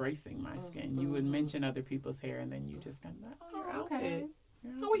weren't embracing my skin. You would mention other people's hair, and then you just kind of like, oh, your outfit.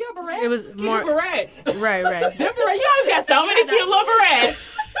 So your berets? It was more Barrettes. right. Them barrettes. You always got so many cute little barrettes.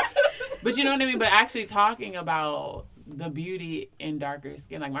 But you know what I mean? But actually talking about the beauty in darker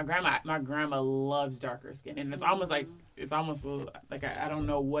skin, like my grandma loves darker skin, and it's almost like I don't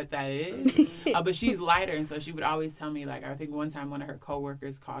know what that is, but she's lighter, and so she would always tell me, like, I think one time one of her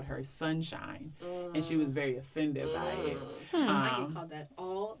coworkers called her sunshine, and she was very offended by it. I get called that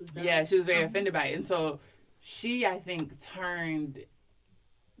all the Yeah, she was very offended by it, and so she, I think, turned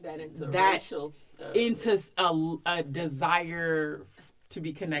that into that racial. into a desire to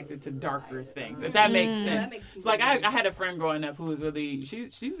be connected to darker things, if that makes sense. that makes It's like I had a friend growing up who was really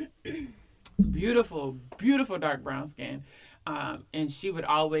she's beautiful dark brown skin, and she would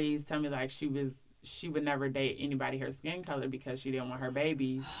always tell me like she would never date anybody her skin color because she didn't want her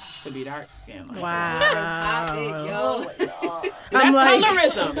babies to be dark skinned. Like Wow. that's I'm like-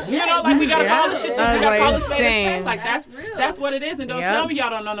 colorism. Like we gotta call the shit. We I was gotta call like, the spade a same. spade. Like That's real. that's what it is. And don't Yep. tell me y'all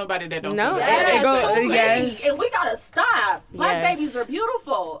don't know nobody that don't. No, feel it that. goes- totally. yes. And we gotta stop. Black Yes. babies are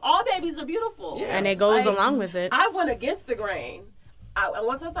beautiful. All babies are beautiful. Yeah. And it goes Like, along with it. I went against the grain.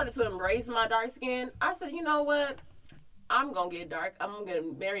 Once I started to embrace my dark skin, I said, you know what? I'm gonna get dark. I'm gonna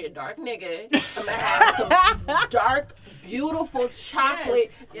marry a dark nigga. I'm gonna have some dark beautiful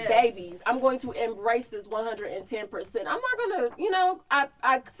chocolate Yes. babies. I'm going to embrace this 110%. I'm not going to,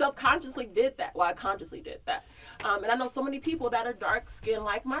 I subconsciously did that. Well, I consciously did that. And I know so many people that are dark skinned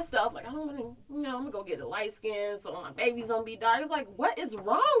like myself. Like, I don't really, I'm going to go get a light skin so my baby's going to be dark. It's like, what is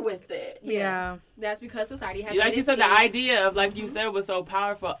wrong with it? Yeah. That's because society has. Like made you it said, the seem- idea of, like you said, was so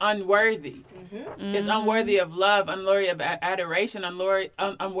powerful. Unworthy. It's unworthy of love, unworthy of adoration,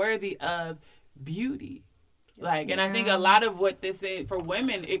 unworthy of beauty. Like, and I think a lot of what this is for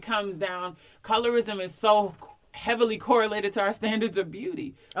women, it comes down. Colorism is so heavily correlated to our standards of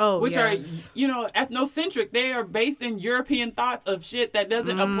beauty, which are, ethnocentric. They are based in European thoughts of shit that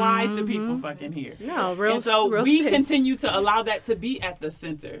doesn't apply to people fucking here. No, real. And so real we spin. continue to allow that to be at the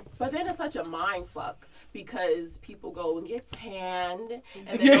center. But then it's such a mind fuck because people go and get tanned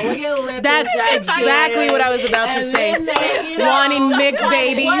and they go and get lip That's injections, exactly what I was about to and say. then they, Wanting mixed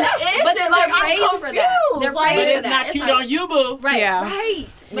babies. What is But it? they're Like, I'm raised for that. confused. They're Like, raised But for it's that. not It's cute like- on you, boo. Right. Yeah. Right.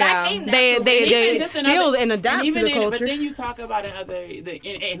 But Yeah. I came They naturally. they just steal and adapt and even to the then, culture. But then you talk about in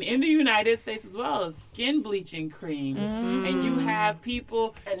the United States as well, skin bleaching creams, and you have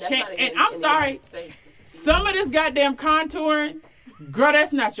people. and that's cha- not even and I'm in the sorry, United States. some of this goddamn contouring, girl,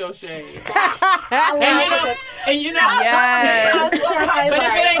 that's not your shade. and you know, Yes. But if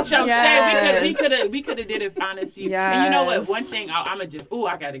it ain't your Yes. shade, we could have did it honestly. And you know what? Yes. One thing I'ma just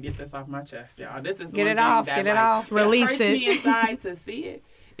I gotta get this off my chest, y'all. This is Get one it thing off, that, get it like, off. Release hurts it. me inside to see it.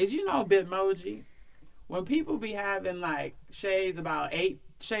 Is Bitmoji, when people be having like shades about 8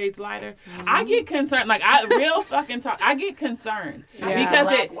 shades lighter, I get concerned. Like I get concerned Yeah. because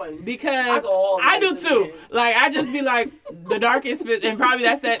Black one. because That's all I do nice too. and Like I just be like the darkest fit, and probably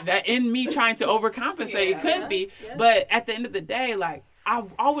that's that in me trying to overcompensate. It could be, but at the end of the day, like I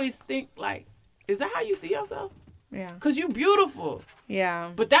always think like, is that how you see yourself? Yeah. Cause you beautiful.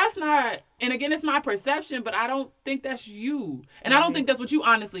 Yeah. But that's not, and again, it's my perception, but I don't think that's you. And I don't think that's what you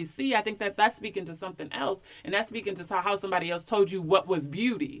honestly see. I think that that's speaking to something else. And that's speaking to how somebody else told you what was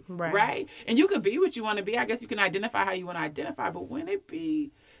beauty. Right? And you could be what you want to be. I guess you can identify how you want to identify. But when it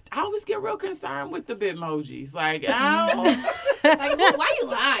be, I always get real concerned with the Bitmojis. Like, I don't, Like, why you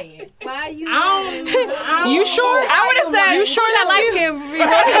lying? Why you lying? You sure? I would have said, You sure that that's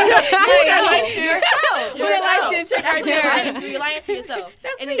you? Yourself. Put a light skin check That's right what you're there. lying to. You're lying to yourself.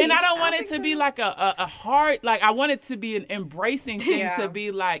 and I don't want it to be like a hard, like I want it to be an embracing thing, Yeah. to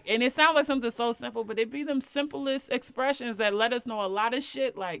be like, and it sounds like something so simple, but it be them simplest expressions that let us know a lot of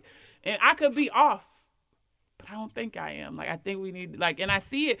shit. Like, and I could be off, but I don't think I am. Like, I think we need, like, and I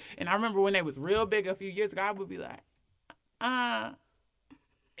see it, and I remember when they was real big a few years ago, I would be like,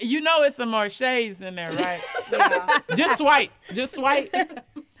 it's some more shades in there, right? Just swipe.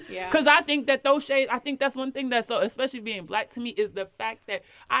 Yeah. Because I think that those shades, I think that's one thing that's so, especially being black to me, is the fact that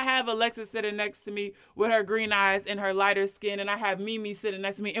I have Alexis sitting next to me with her green eyes and her lighter skin, and I have Mimi sitting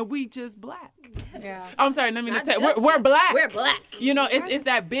next to me, and we just black. Yeah. I'm sorry, let me Not tell you, just we're black. We're black. It's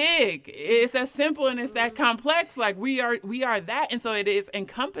that big. It's that simple, and it's that complex. Like we are that, and so it is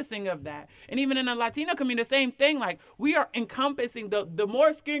encompassing of that. And even in the Latino community, the same thing. Like we are encompassing the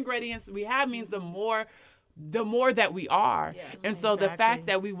more skin gradients we have means the more that we are. Yeah. And so the fact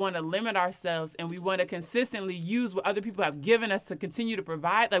that we want to limit ourselves and we want to consistently use what other people have given us to continue to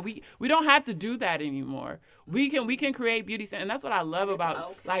provide, like we don't have to do that anymore. We can create beauty, and that's what I love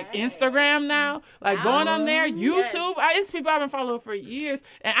about like Instagram now. Like going on there, YouTube, it's people I've been following for years,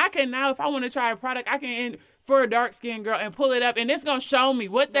 and I can now, if I want to try a product, I can for a dark skinned girl and pull it up, and it's gonna show me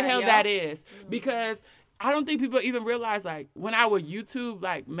what the hell that is, because I don't think people even realize, like, when I would YouTube,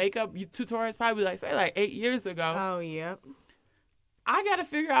 like, makeup tutorials, probably, like, say, like, 8 years ago. Oh, yep. I got to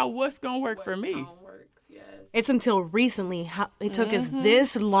figure out what's going to work for me. Works, yes. It's until recently how it took us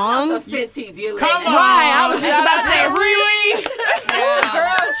this long. To Fenty Beauty. Come on. Right, I was just Shout about out to say, Riri.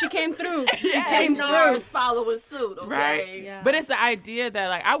 Girl, she came through. Came through. Follow suit, okay? Right? Yeah. But it's the idea that,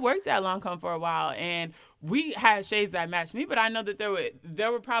 like, I worked at Lancome for a while, and we had shades that matched me, but I know that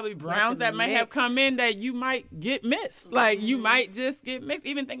there were probably browns that may have come in that you might get missed. Like, you might just get mixed.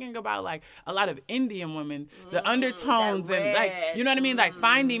 Even thinking about, like, a lot of Indian women, the undertones that and, like, red. you know what I mean? Like,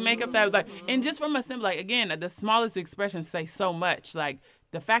 finding makeup that, like, and just from a simple, like, again, the smallest expressions say so much. Like,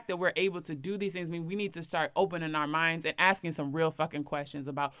 the fact that we're able to do these things mean we need to start opening our minds and asking some real fucking questions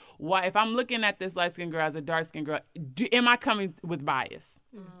about why, if I'm looking at this light-skinned girl as a dark-skinned girl, am I coming with bias?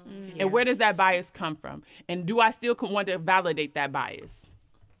 And where does that bias come from? And do I still want to validate that bias?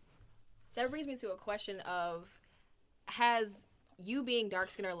 That brings me to a question of, has you being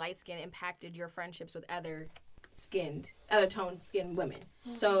dark skinned or light skinned impacted your friendships with other toned skinned women?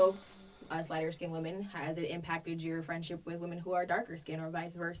 So, us lighter skinned women, has it impacted your friendship with women who are darker skinned or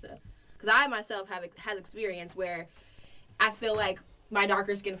vice versa? Because I myself has experience where I feel like my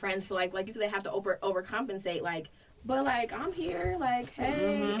darker skinned friends feel like you said, they have to overcompensate, like, but like I'm here, like,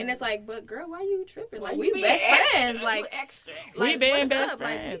 hey, and it's like, but girl, why you tripping? Like, we best friends, like, extra. We been best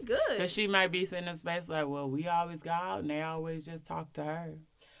Like, friends. we good. Because she might be sitting in space like, well, we always go out and they always just talk to her.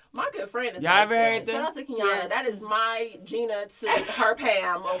 My good friend is Y'all ever heard Shout out to Kiana. Yes. That is my Gina to her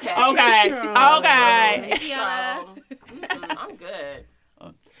Pam, okay? Okay. Okay. Hey, Kiana. So, I'm good.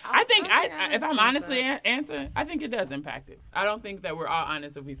 I think, if I'm honestly answering, I think it does impact it. I don't think that we're all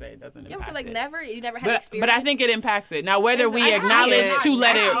honest if we say it doesn't You ever impact feel like it. you never had But experience? I think it impacts it. Now, whether we I acknowledge have to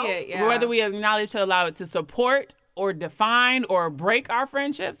let now. it, Yeah. whether we acknowledge to allow it to support or define or break our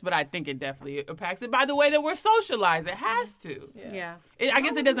friendships, but I think it definitely impacts it by the way that we're socialized. It has to. Yeah. I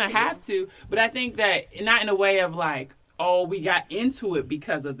guess it doesn't have to, but I think that not in a way of like, oh, we got into it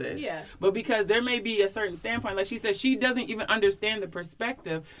because of this. Yeah. But because there may be a certain standpoint. Like she said, she doesn't even understand the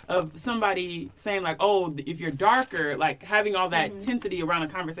perspective of somebody saying like, oh, if you're darker, like having all that intensity around a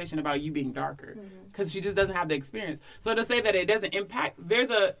conversation about you being darker. Because she just doesn't have the experience. So to say that it doesn't impact, there's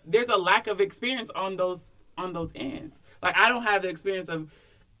a lack of experience on those ends. Like I don't have the experience of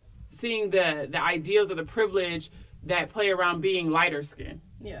seeing the ideals or the privilege that play around being lighter skinned.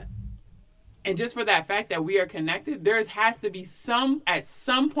 Yeah. And just for that fact that we are connected, there has to be at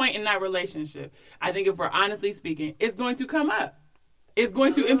some point in that relationship, I think if we're honestly speaking, it's going to come up. It's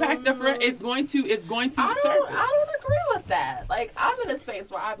going to impact the friend. It's going to surface. I don't agree with that. Like, I'm in a space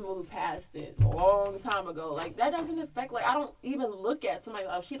where I've moved past it a long time ago. Like, that doesn't affect, like, I don't even look at somebody,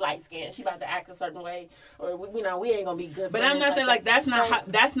 oh, she light skinned, she about to act a certain way, or, we ain't gonna be good But friends. I'm not saying like that's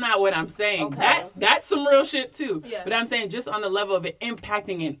not what I'm saying. Okay. That's some real shit too. Yeah. But I'm saying just on the level of it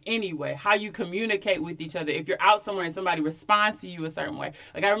impacting in any way, how you communicate with each other. If you're out somewhere and somebody responds to you a certain way,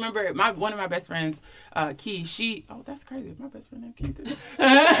 like I remember one of my best friends, Key. That's crazy. My best friend named Key too.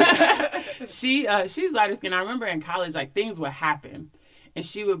 She's lighter skinned. I remember in college, like things would happen, and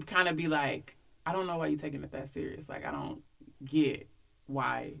she would kind of be like, I don't know why you're taking it that serious. Like I don't get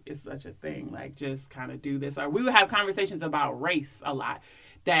why it's such a thing. Like just kind of do this. Or we would have conversations about race a lot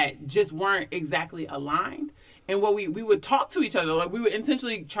that just weren't exactly aligned. And what we would talk to each other, like we would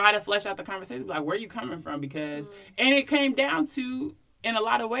intentionally try to flesh out the conversation, like where are you coming from? Because and it came down to in a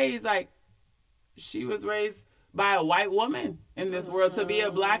lot of ways like she was raised by a white woman in this world to be a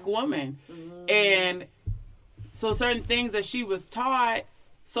black woman. And so certain things that she was taught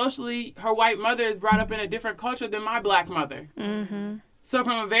socially, her white mother is brought up in a different culture than my black mother. So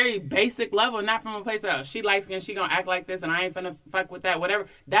from a very basic level, not from a place of she light skinned, she gonna act like this and I ain't finna fuck with that, whatever.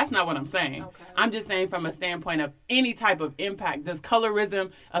 That's not what I'm saying. Okay. I'm just saying from a standpoint of any type of impact. Does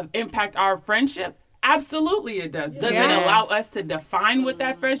colorism impact our friendship? Absolutely it does. Does it allow us to define what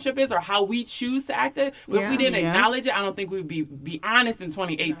that friendship is or how we choose to act it? But if we didn't acknowledge it, I don't think we'd be honest in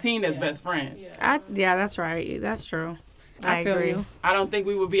 2018 as best friends. Yeah, that's right. That's true. I feel agree. you. I don't think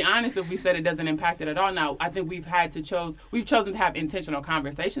we would be honest if we said it doesn't impact it at all. Now, I think we've chosen to have intentional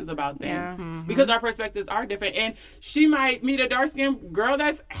conversations about things because our perspectives are different. And she might meet a dark-skinned girl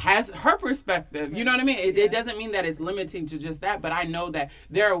that has her perspective. You know what I mean? It doesn't mean that it's limiting to just that, but I know that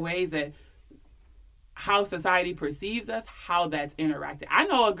there are ways that how society perceives us, how that's interacted. I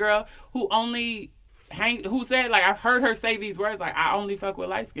know a girl who who said, like, I've heard her say these words, like, I only fuck with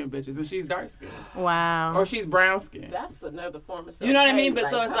light-skinned bitches, and she's dark-skinned. Wow. Or she's brown-skinned. That's another form of You know what I mean? But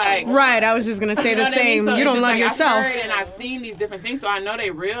so it's like... Right, I was just going to say You know the what I mean? same. So You it's don't just love like, yourself. I've heard and I've seen these different things, so I know they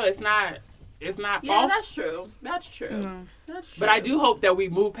real. It's not Yeah, false. that's true. That's true. That's true. But I do hope that we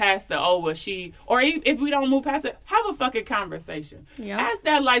move past the, or if we don't move past it, have a fucking conversation. Yeah. Ask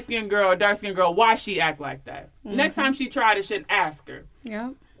that light-skinned girl or dark-skinned girl why she act like that. Next time she try this shit, ask her. Yeah.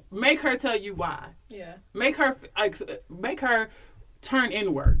 Make her tell you why. Yeah. Make her turn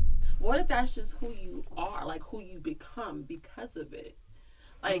inward. What if that's just who you are, like who you become because of it?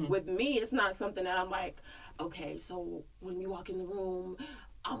 Like with me, it's not something that I'm like, okay, so when you walk in the room,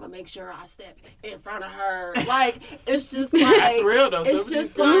 I'm gonna make sure I step in front of her. Like it's just like That's real though. It's So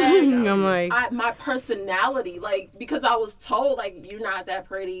just you- like I'm like, my personality, like because I was told like you're not that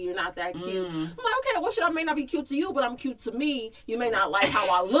pretty, you're not that cute. I'm like, okay, well shit, I may not be cute to you, but I'm cute to me. You may not like how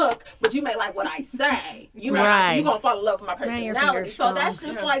I look, but you may like what I say. You may Right. you gonna fall in love with my Now your personality. finger's So that's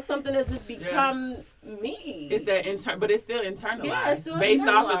strong. just like something that's just become me. It's that but it's still internalized, Yeah, it's still based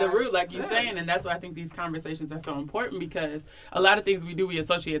off of the internalized. root, like you're Yeah. saying, and that's why I think these conversations are so important because a lot of things we do we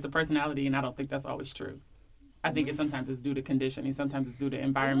associate to personality, and I don't think that's always true. I think it sometimes it's due to conditioning, sometimes it's due to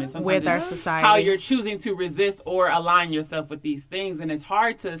environment, sometimes with our it's society. how you're choosing to resist or align yourself with these things, and it's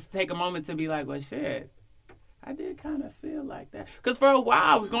hard to take a moment to be like, well, shit. I did kind of feel like that. Because for a while,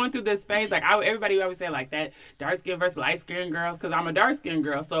 I was going through this phase. Like, everybody always say, like, that dark-skinned versus light-skinned girls. Because I'm a dark-skinned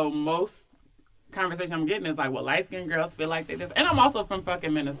girl. So most conversation I'm getting is like, well, light-skinned girls feel like they this. And I'm also from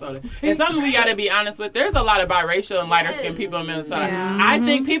fucking Minnesota. And something we got to be honest with, there's a lot of biracial and lighter-skinned people in Minnesota. Yeah. I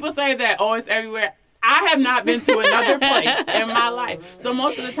think people say that, oh, it's everywhere. I have not been to another place in my life. So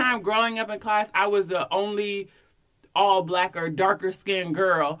most of the time growing up in class, I was the only all black or darker skinned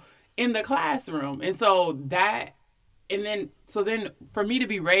girl in the classroom. And so then for me to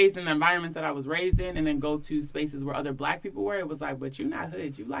be raised in the environments that I was raised in and then go to spaces where other black people were, it was like, but you're not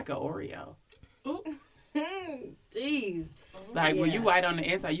hood. You like an Oreo. Jeez. Like when you white on the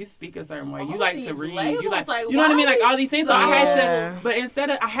inside, you speak a certain way. You like to read. Labels, You like like, you know what I mean? Like all why these things. So I had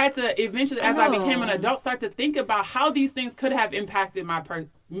to, I had to eventually, as I became an adult, start to think about how these things could have impacted my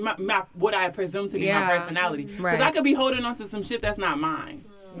what I presume to be my personality. Because I could be holding on to some shit that's not mine.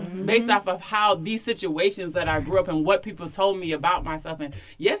 Based off of how these situations that I grew up and what people told me about myself. And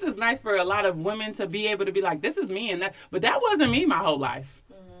yes, it's nice for a lot of women to be able to be like, this is me and that, but that wasn't me my whole life.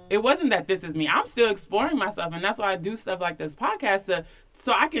 It wasn't that this is me. I'm still exploring myself, and that's why I do stuff like this podcast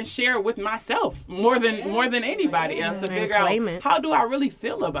so I can share with myself more than anybody else to figure out how do I really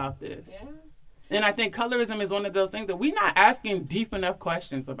feel about this. Yeah. And I think colorism is one of those things that we're not asking deep enough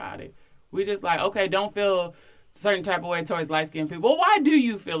questions about it. We just like, okay, don't feel certain type of way towards light-skinned people. Well, why do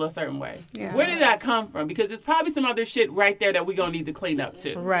you feel a certain way? Yeah. Where did that come from? Because there's probably some other shit right there that we're going to need to clean up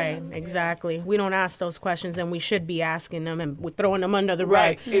too. Right, exactly. We don't ask those questions, and we should be asking them, and we're throwing them under the rug.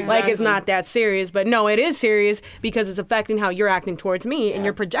 Right, exactly. Like it's not that serious. But no, it is serious because it's affecting how you're acting towards me, and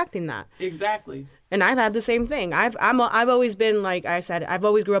you're projecting that. Exactly. And I've had the same thing. I've always been, like I said, I've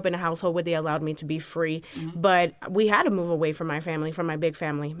always grew up in a household where they allowed me to be free. But we had to move away from my family, from my big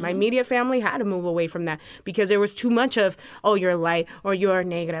family. My immediate family had to move away from that because there was too much of, oh, you're light, or you're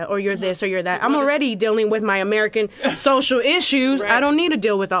negra, or you're this, or you're that. I'm already dealing with my American social issues. Right. I don't need to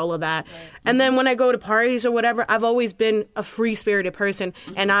deal with all of that. Right. And then when I go to parties or whatever, I've always been a free-spirited person,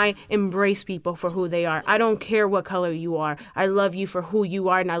 and I embrace people for who they are. I don't care what color you are. I love you for who you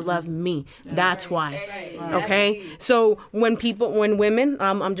are, and I love me. That's why. Okay? So when women,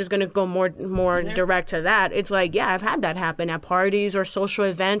 I'm just going to go more direct to that. It's like, yeah, I've had that happen at parties or social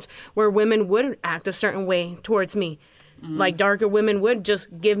events where women would act a certain way towards me. Like darker women would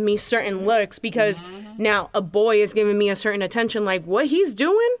just give me certain looks because now a boy is giving me a certain attention. Like what he's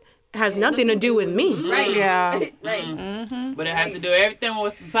doing has nothing to do with me. Right. Yeah. Right. But it has to do everything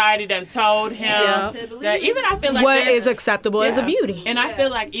with society done told him. That even I feel like what is acceptable as a beauty. And I feel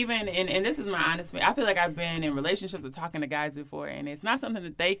like even, and this is my honest opinion, I feel like I've been in relationships with talking to guys before, and it's not something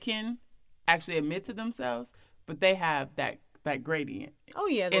that they can actually admit to themselves, but they have that gradient. Oh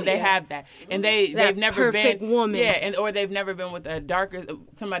yeah, and they have that, and they've never perfect been woman. or they've never been with a darker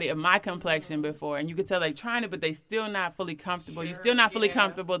somebody of my complexion before, and you could tell they trying it, but they still not fully comfortable. You're still not fully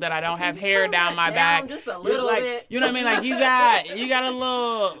comfortable that I don't have hair down my back, just a little bit. You know what I mean? Like you got a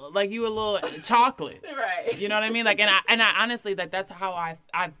little, like you a little chocolate, right? You know what I mean? Like, and I honestly, that's how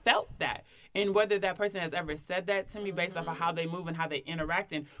I felt that. And whether that person has ever said that to me based off of how they move and how they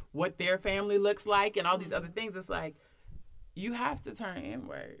interact and what their family looks like and all these other things, it's like, you have to turn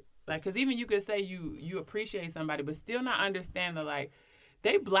inward. Like, because even you could say you appreciate somebody, but still not understand that, like,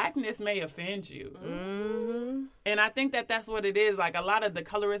 their blackness may offend you. Mm-hmm. And I think that's what it is. Like, a lot of the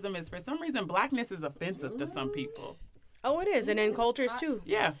colorism is, for some reason, blackness is offensive to some people. Oh, it is. And in cultures, too.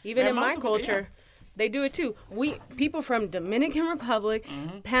 Yeah. Even in my culture. Yeah. They do it too. People from Dominican Republic,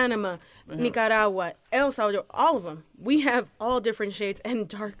 Panama, Nicaragua, El Salvador, all of them. We have all different shades and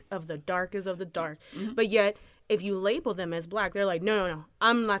dark of the darkest of the dark. But yet, if you label them as black, they're like, no,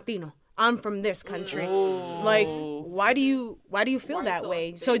 I'm Latino. I'm from this country. Like, why do you feel that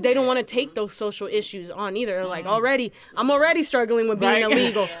way? So they don't want to take those social issues on either. They're like, I'm already struggling with being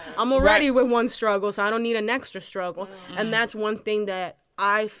illegal. I'm already with one struggle, so I don't need an extra struggle. And that's one thing that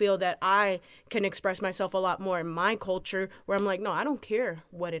I feel that I can express myself a lot more in my culture, where I'm like, no, I don't care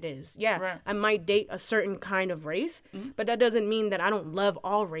what it is. Yeah, I might date a certain kind of race, but that doesn't mean that I don't love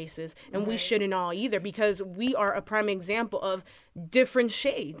all races, and we shouldn't all either, because we are a prime example of different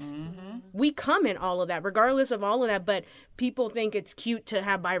shades. We come in all of that, regardless of all of that, but people think it's cute to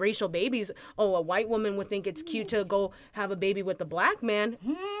have biracial babies. Oh, a white woman would think it's cute to go have a baby with a black man.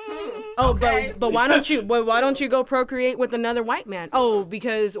 Oh, okay. but why don't you go procreate with another white man? Oh,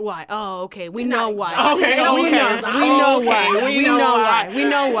 because why? Oh, okay. We know why. Okay. We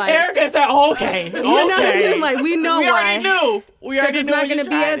know why. Erica said, okay. You know what I mean? Like, we know why. We already knew. It's not going to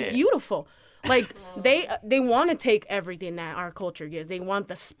be as beautiful. Like, they want to take everything that our culture gives. They want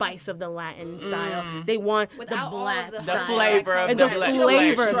the spice of the Latin style. They want without the black style. The flavor of the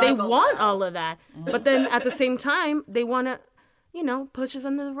flavor. They want all of that. But then at the same time, they want to, push us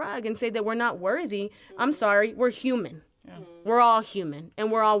under the rug and say that we're not worthy. I'm sorry, we're human. We're all human,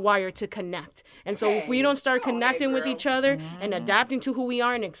 and we're all wired to connect. And so if we don't start connecting with each other and adapting to who we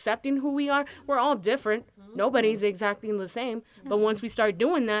are and accepting who we are, we're all different. Nobody's exactly the same. But once we start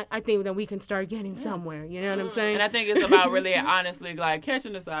doing that, I think that we can start getting somewhere. You know what I'm saying? And I think it's about really honestly, like,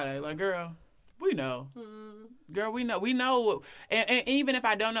 catching the side eye. Like, girl, we know. Girl, we know. And even if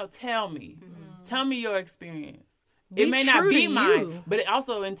I don't know, tell me. Tell me your experience. It may not be mine, but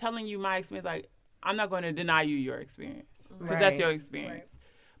also in telling you my experience, like, I'm not going to deny you your experience. Because that's your experience.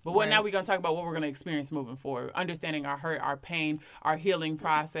 But now we're going to talk about what we're going to experience moving forward. Understanding our hurt, our pain, our healing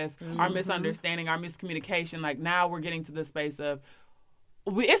process, our misunderstanding, our miscommunication. Like, now we're getting to the space of,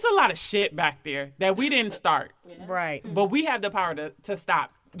 it's a lot of shit back there that we didn't start. Right. But we have the power to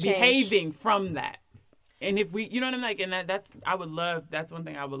stop behaving from that. And if we, you know what I'm like, and that's one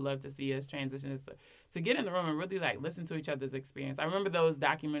thing I would love to see as transition is to get in the room and really like listen to each other's experience. I remember those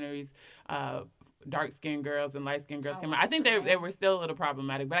documentaries, dark-skinned girls and light-skinned girls came out. I think they were still a little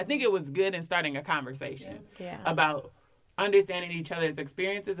problematic, but I think it was good in starting a conversation about understanding each other's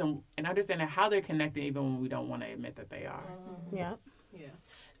experiences and understanding how they're connected even when we don't want to admit that they are. Yeah.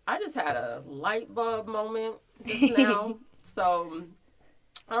 I just had a light bulb moment just now. So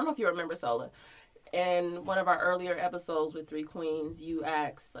I don't know if you remember, Sola. In one of our earlier episodes with Three Queens, you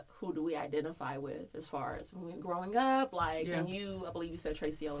asked, who do we identify with as far as when we were growing up? Like, and you, I believe you said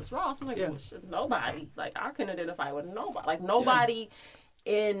Tracy Ellis Ross. I'm like, well, nobody. Like, I couldn't identify with nobody. Like, nobody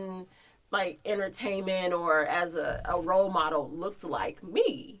in, like, entertainment or as a role model looked like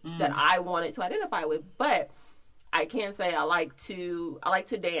me that I wanted to identify with. But I can say I like to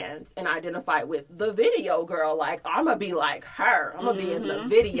dance and identify with the video girl. Like, I'm going to be like her. I'm going to be in the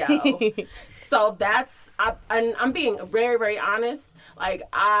video. So I'm being very, very honest. Like,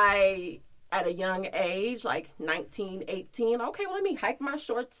 at a young age, like 19, 18, okay, well, let me hike my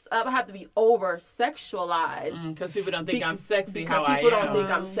shorts up. I have to be over-sexualized. Because people don't think I'm sexy because people don't think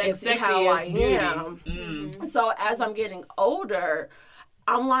I'm sexy how I am. So as I'm getting older,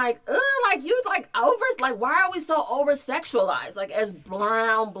 I'm like, ugh, like you like why are we so over sexualized? Like as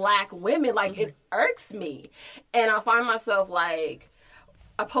brown black women, like it irks me. And I find myself like,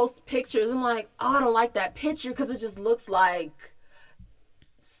 I post pictures, I'm like, oh, I don't like that picture because it just looks like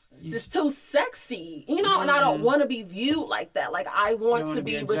just too sexy, you know, and I don't want to be viewed like that. Like I want to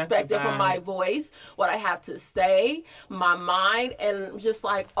be respected for my voice, what I have to say, my mind, and just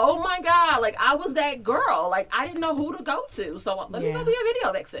like, oh my God, like I was that girl. Like I didn't know who to go to. So let me go be a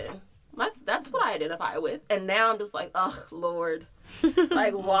video vixen. That's what I identify with. And now I'm just like, ugh, Lord,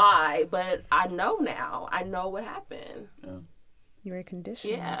 like why? But I know now. I know what happened. Yeah. You were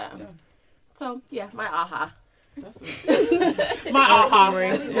conditioned. Yeah. So my aha. That's my aha.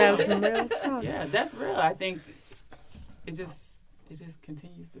 That's real talk. Yeah, that's real. I think it just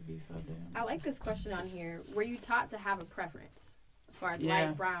continues to be so damn. I like this question on here. Were you taught to have a preference as far as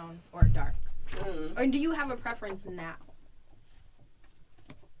light, brown, or dark? Or do you have a preference now?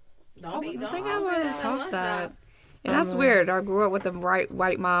 I think I was taught that. And that's weird. I grew up with a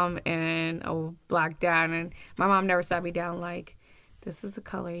white mom and a black dad, and my mom never sat me down like, this is the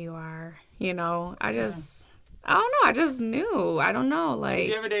color you are. You know, I don't know. I just knew. I don't know. Like, did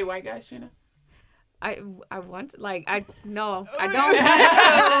you ever date white guys, Trina? I want to, like, I don't want to.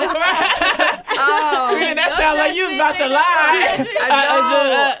 Trina, that sounds like you was about to lie.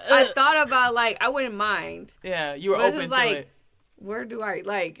 I thought about, like, I wouldn't mind. Yeah, you were open to it. Where do I,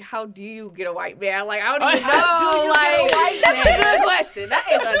 like, how do you get a white man? Like, I don't even know. Do you get a white man? That's a good question. That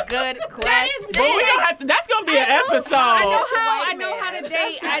is a good question. But we don't have to, that's going to be an episode. I know how to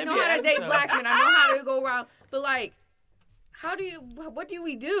date. I know how to date black men. I know how to go around. But, like, what do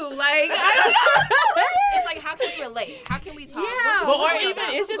we do? Like, I don't know. It's like, how can we relate? How can we talk? Yeah. But, or even,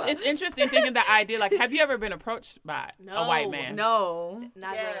 it's interesting thinking the idea, like, have you ever been approached by a white man? No.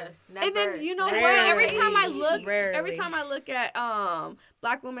 Never. Yes. Never. And then, you know what? Every time I look at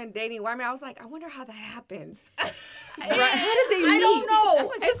black women dating white men, I was like, I wonder how that happened. How did they meet? I don't know. That's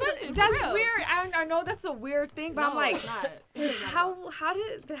like a question, that's for real. weird. I know that's a weird thing, but I'm like, it's not. how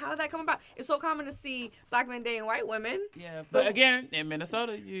did that come about? It's so common to see black men dating white women. Yeah, but again, in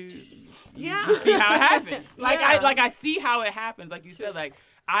Minnesota, you see how it happens. Like I see how it happens. Like you said, like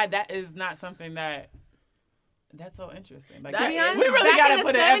that is not something that's so interesting. Like, To be honest, we really got to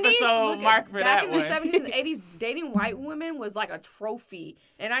put an 70s, episode mark for that one. Back in the 70s and 80s, dating white women was like a trophy,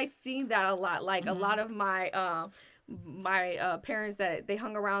 and I seen that a lot. Like a lot of my parents that they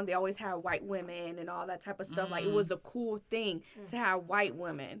hung around, they always had white women and all that type of stuff. Like it was a cool thing to have white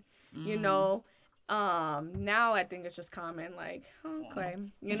women, you know. Now I think it's just common. Like, okay,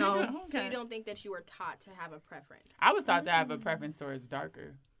 you know. So you don't think that you were taught to have a preference? I was taught to have a preference towards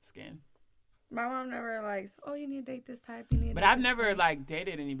darker skin. My mom never likes, oh, you need to date this type. You need. But I've never like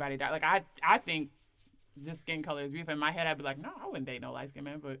dated anybody that like I think just skin color is beautiful. In my head, I'd be like, no, I wouldn't date no light skin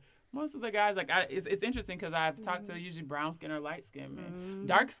man. But most of the guys, like, it's interesting because I've talked to usually brown skin or light skin men.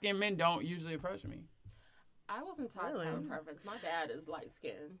 Dark skin men don't usually approach me. I wasn't taught to have a preference. My dad is light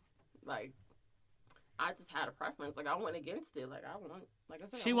skinned. Like, I just had a preference. Like, I went against it. Like, I want, like I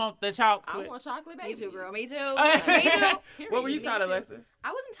said, She want the chocolate. I want chocolate babies. Me too, girl. Me too. Me too. What were you taught, Alexis?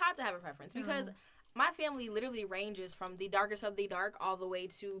 I wasn't taught to have a preference because my family literally ranges from the darkest of the dark all the way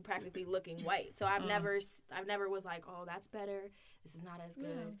to practically looking white. So I've never was like, oh, that's better. This is not as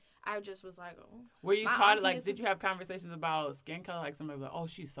good. I just was like, oh. Were you taught, like, did you have conversations about skin color? Like, somebody was like, oh,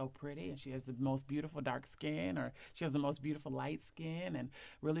 she's so pretty, and she has the most beautiful dark skin, or she has the most beautiful light skin, and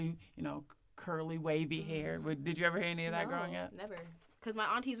really, you know, curly, wavy hair. Did you ever hear any of that growing up? Never. Because my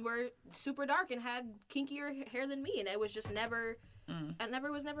aunties were super dark and had kinkier hair than me, and it was just never...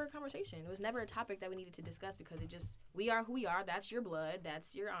 It was never a conversation. It was never a topic that we needed to discuss because it just, we are who we are. That's your blood.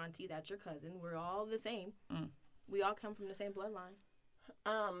 That's your auntie. That's your cousin. We're all the same. We all come from the same bloodline.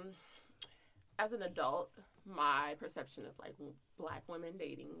 As an adult, my perception of like black women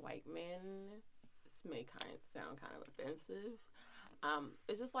dating white men, this may sound kind of offensive.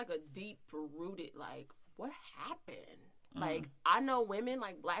 It's just like a deep rooted like, what happened? Like, I know women,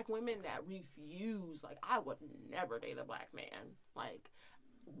 like black women that refuse. Like, I would never date a black man. Like,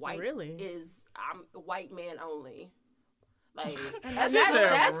 white I'm the white man only. Like, that's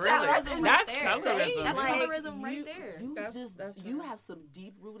colorism. That's colorism right there. You have some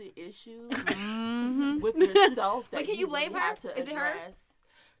deep rooted issues with yourself that can you blame her? Is it her?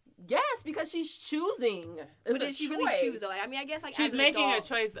 Yes, because she's choosing. But did she really choose though? Like, I mean, I guess like she's making a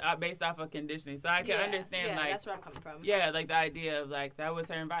choice based off of conditioning. So I can understand like that's where I'm coming from. Yeah, like the idea of like that was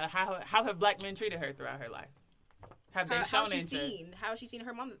her environment. How have black men treated her throughout her life? Have they shown interest? How has she seen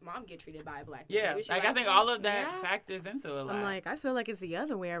her mom get treated by a black Yeah, man? like I think all of that factors into a lot. I'm like, I feel like it's the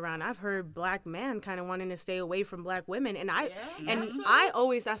other way around. I've heard black men kind of wanting to stay away from black women, and I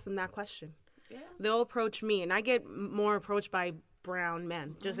always ask them that question. Yeah. They'll approach me, and I get more approached by brown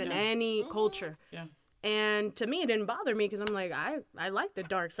men, just in any culture. Yeah. And to me, it didn't bother me because I'm like, I like the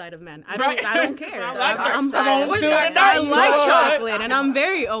dark side of men. I don't care. I like chocolate, and I'm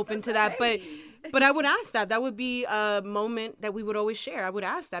very open to that. But I would ask that. That would be a moment that we would always share. I would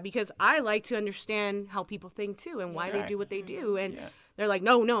ask that because I like to understand how people think too and why they do what they do. And they're like,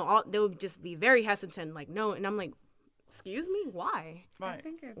 no, they'll just be very hesitant. Like, no. And I'm like, excuse me, why? Right.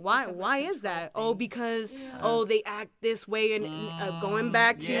 Why is that? Oh, because they act this way and going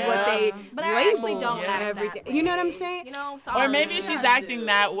back to what they but I actually don't act everything. You know what I'm saying? You know, or maybe she's acting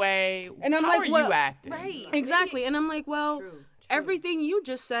that way. And I'm like, well, you acting? Right. Exactly. And I'm like, well, True. Everything you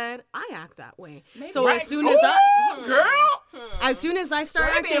just said, I act that way. Maybe. So as soon as as soon as I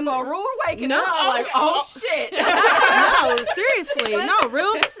start acting, a rude waking up, like, oh shit. No, seriously, no,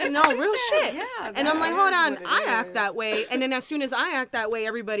 real shit. Yeah, and I'm like, hold on, I act that way, and then as soon as I act that way,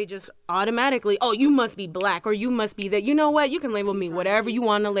 everybody just automatically, oh, you must be black, or you must be that. You know what? You can label me whatever you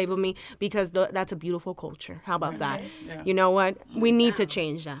want to label me because that's a beautiful culture. How about that? Yeah. You know what? We need to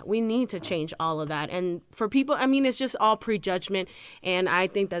change that. We need to change all of that. And for people, I mean, it's just all prejudgment, and I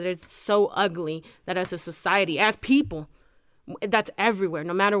think that it's so ugly that as a society, as people, that's everywhere,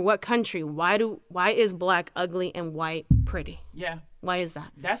 no matter what country. Why is black ugly and white pretty? Yeah. Why is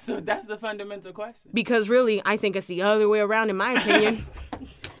that? That's the fundamental question. Because really, I think it's the other way around, in my opinion.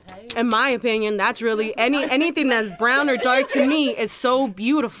 In my opinion, that's really anything that's brown or dark to me is so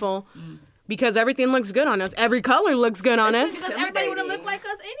beautiful because everything looks good on us. Every color looks good on us. Because everybody would have looked like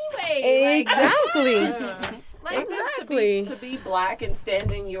us anyway. Exactly. Exactly. To be black and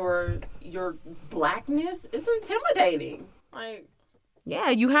stand in your blackness is intimidating. Like, yeah,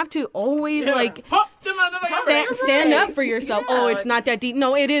 you have to always stand up for yourself. Yeah. Oh, it's not that deep.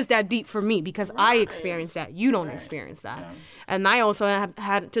 No, it is that deep for me because I experience that. You don't experience that. Yeah. And I also have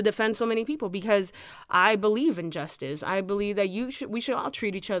had to defend so many people because I believe in justice. I believe that we should all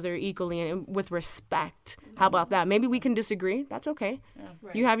treat each other equally and with respect. How about that? Maybe we can disagree. That's okay. Yeah.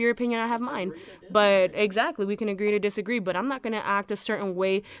 Right. You have your opinion, I have mine. But exactly, we can agree to disagree. But I'm not going to act a certain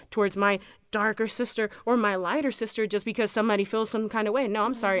way towards my darker sister or my lighter sister just because somebody feels some kind of way. No,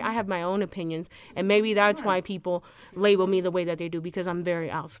 I'm sorry. I have my own opinions. And maybe that's why people label me the way that they do because I'm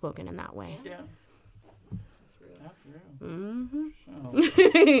very outspoken in that way. Yeah. Mm-hmm.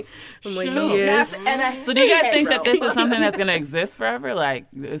 I'm like, yes. So do you guys think that this is something that's going to exist forever? Like,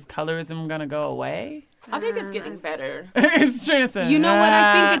 is colorism going to go away? I think it's getting better. It's true. You know what?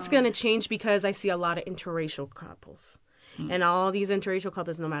 I think it's going to change because I see a lot of interracial couples. And all these interracial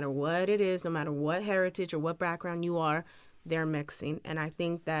couples, no matter what it is, no matter what heritage or what background you are, they're mixing. And I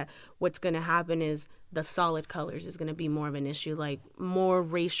think that what's going to happen is the solid colors is going to be more of an issue. Like more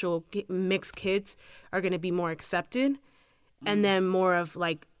racial mixed kids are going to be more accepted. And then more of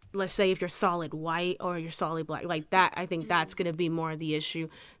like, let's say if you're solid white or you're solid black, like that, I think that's going to be more of the issue.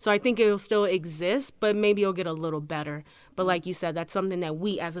 So I think it'll still exist, but maybe it'll get a little better. But like you said, that's something that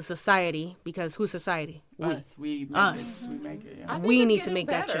we as a society, because who's society? Us. We make it. Yeah. We need to make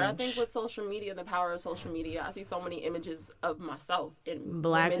that change. I think with social media, the power of social media, I see so many images of myself in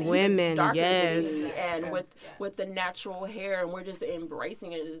Black women, darker than yes. me, and with the natural hair, and we're just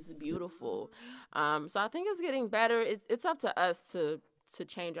embracing it. It's beautiful. So I think it's getting better. It's up to us to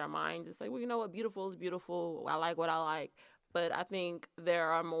change our minds and say, well, you know what, beautiful is beautiful. I like what I like. But I think there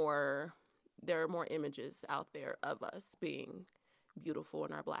are more images out there of us being beautiful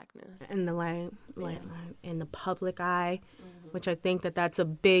in our blackness. In the in the public eye, which I think that's a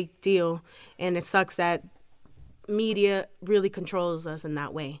big deal. And it sucks that media really controls us in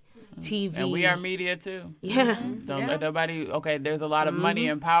that way. TV. And we are media too. Yeah. Don't let nobody, there's a lot of money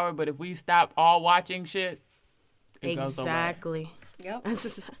and power, but if we stop all watching shit, it goes away. Exactly. Yep.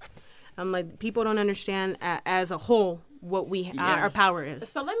 I'm like, people don't understand as a whole what our power is.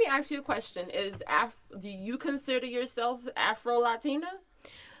 So let me ask you a question: do you consider yourself Afro-Latina?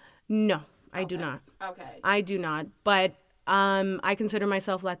 No, I do not. Okay. I do not. But I consider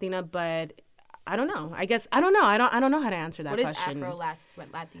myself Latina, but I don't know. I guess I don't know. I don't know how to answer that question. What is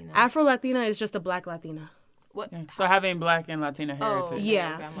Afro-Latina? Afro-Latina is just a black Latina. What? Yeah. So having black and Latina heritage.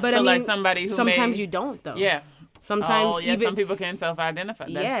 Yeah, but so I mean, like somebody who sometimes you don't though. Yeah. Sometimes some people can self-identify.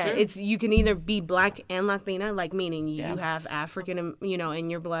 That's true. It's you can either be black and Latina, like meaning you have African, in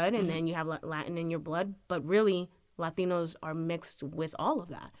your blood, and then you have Latin in your blood. But really, Latinos are mixed with all of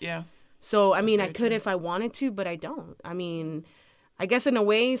that. Yeah. So I mean, I could if I wanted to, but I don't. I mean, I guess in a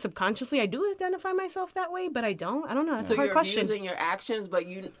way, subconsciously, I do identify myself that way, but I don't. I don't know. It's a hard question. So your views and your actions, but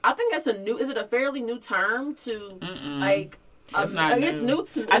I think that's is it a fairly new term to like? It's not new. It's new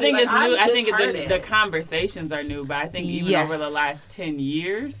to me. I think it's new. I think the the conversations are new, but I think even over the last 10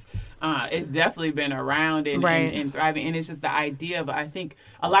 years, it's definitely been around and thriving. And it's just the idea of, I think,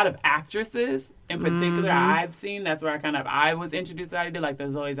 a lot of actresses in particular I've seen, that's where I was introduced to that idea, like the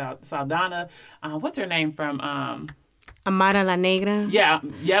Zoe Saldana. What's her name from? Amara La Negra. Yeah,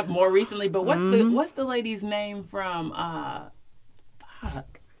 yep, more recently. But what's the lady's name from,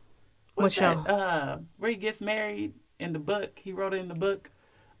 What show? Where he gets married. In the book, he wrote it in the book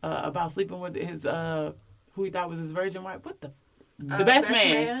about sleeping with his who he thought was his virgin wife. What the best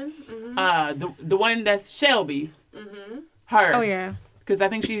man? Mm-hmm. The one that's Shelby. Mm-hmm. Her. Oh yeah. Because I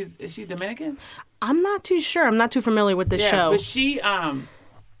think she's Dominican. I'm not too sure. I'm not too familiar with the show. But she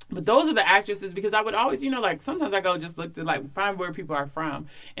but those are the actresses, because I would always, like sometimes I go just look to like find where people are from,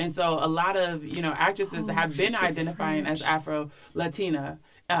 and so a lot of actresses have been identifying as Afro-Latina,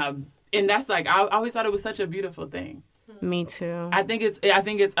 and that's like I always thought it was such a beautiful thing. Me too. I think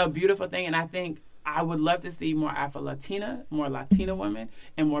it's a beautiful thing, and I think I would love to see more Afro-Latina, more Latina women,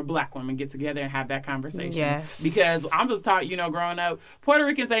 and more Black women get together and have that conversation. Yes. Because I'm just taught, growing up, Puerto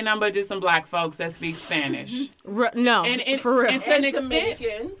Ricans ain't nothing but just some Black folks that speak Spanish. No, and for real. And to an extent,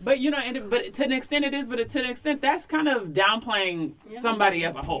 Dominicans. but but to an extent it is, but to an extent that's kind of downplaying somebody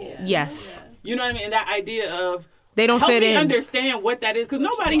as a whole. Yes. You know what I mean? And that idea of they don't help fit me in. Understand what that is, because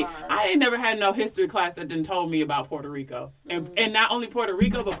I ain't never had no history class that done told me about Puerto Rico, and not only Puerto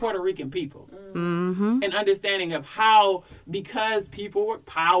Rico but Puerto Rican people, and understanding of how, because people were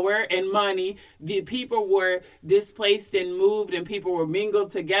power and money, the people were displaced and moved, and people were mingled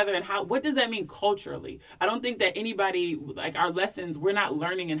together, and what does that mean culturally? I don't think that anybody, like our lessons, we're not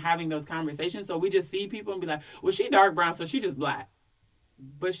learning and having those conversations, so we just see people and be like, well, she dark brown, so she just Black,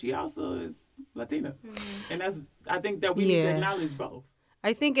 but she also is Latina, and I think that we need to acknowledge both.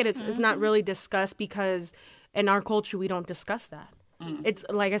 I think it's not really discussed because in our culture we don't discuss that. It's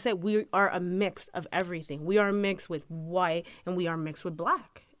like I said, we are a mix of everything. We are mixed with white and we are mixed with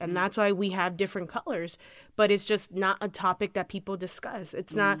Black, and that's why we have different colors. But it's just not a topic that people discuss.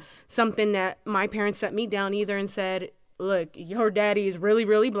 It's not something that my parents set me down either and said, look, your daddy is really,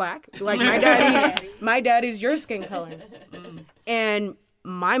 really Black. Like my daddy's your skin color, and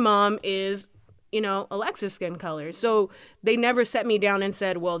my mom is, Alexis skin color. So they never set me down and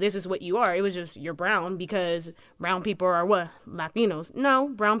said, well, this is what you are. It was just, you're brown because brown people are what? Latinos. No,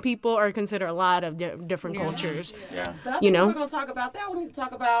 brown people are considered a lot of different cultures. Yeah. But I think if we're going to talk about that, we need to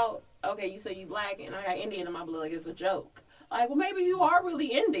talk about, okay, you say you Black and I got Indian in my blood. Like, it's a joke. Like, well, maybe you are really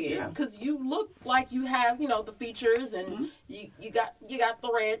Indian because you look like you have, the features and you got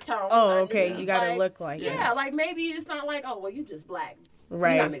the red tone. Oh, okay. You got to look like it. Yeah, like maybe it's not like, oh, well, you just Black.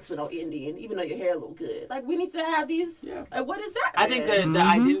 Right. You're not mixed with no Indian, even though your hair look good. Like, we need to have these. Yeah. Like, what is that? I think the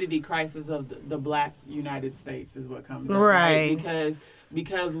identity crisis of the Black United States is what comes up, Right.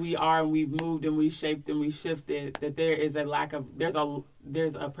 Because we are and we've moved and we've shaped and we've shifted, that there is a lack of there's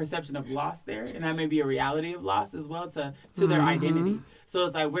a perception of loss there, and that may be a reality of loss as well to their identity. So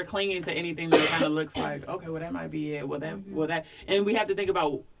it's like we're clinging to anything that kind of looks like, okay, well that might be it. Well that, and we have to think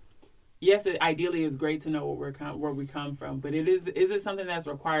about. Yes, it ideally is great to know where we come from, but is it something that's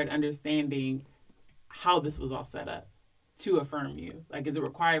required understanding how this was all set up to affirm you? Like, is it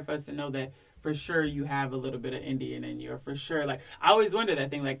required for us to know that for sure you have a little bit of Indian in you, or for sure, like, I always wonder that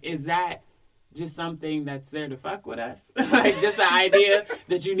thing, like, is that just something that's there to fuck with us? Like, just the idea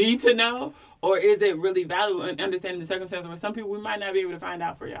that you need to know? Or is it really valuable in understanding the circumstances where some people we might not be able to find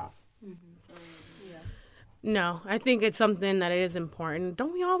out for y'all? No, I think it's something that is important.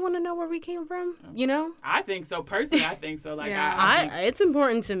 Don't we all want to know where we came from? You know? I think so. Personally, I think so. Like, Yeah. I think, It's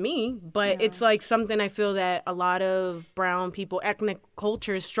important to me, but it's like something I feel that a lot of brown people, ethnic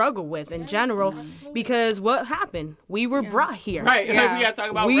cultures struggle with in general, because what happened? We were brought here. right. Yeah. Like, we got to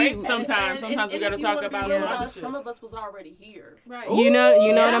talk about rape sometimes. And Sometimes we got to if you talk wanna be about real some about other us, shit. some of us was already here. Right. You know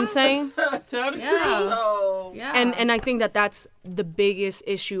what I'm saying? Tell the truth. So, Yeah. And I think that that's the biggest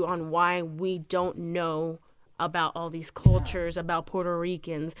issue on why we don't know about all these cultures, about Puerto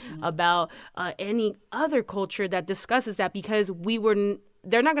Ricans, about any other culture that discusses that, because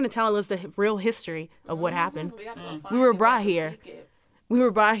they're not going to tell us the real history of what happened. we, gotta go find We were it, brought we here. gotta seek it. We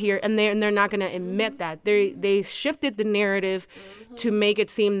were brought here, and they're not going to admit that. They shifted the narrative to make it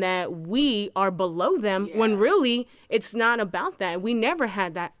seem that we are below them, when really it's not about that. We never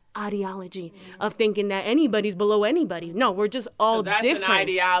had that ideology of thinking that anybody's below anybody. No, we're just all That's different. an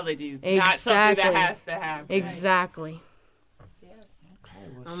ideology. It's not something that has to happen. Exactly.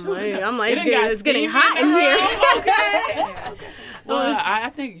 Well, I'm like, It done got it's getting steamy hot in here. Okay. Well, I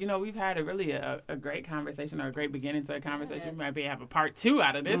think, we've had a great conversation, or a great beginning to a conversation. We might have a part 2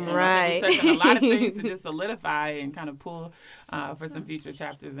 out of this one. I think we touched on a lot of things to just solidify and kind of pull for some future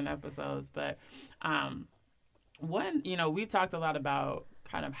chapters and episodes. But we've talked a lot about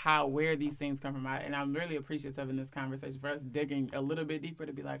kind of where these things come from. And I'm really appreciative in this conversation for us digging a little bit deeper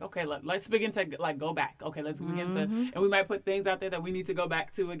to be like, okay, let's begin to go back. Okay, let's begin to, and we might put things out there that we need to go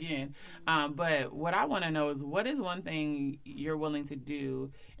back to again. But what I want to know is, what is one thing you're willing to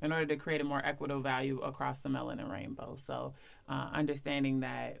do in order to create a more equitable value across the melanin rainbow? So understanding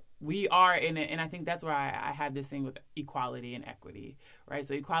that we are in it, and I think that's why I had this thing with equality and equity, right?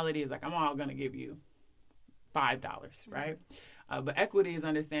 So equality is like, I'm all going to give you $5, right? But equity is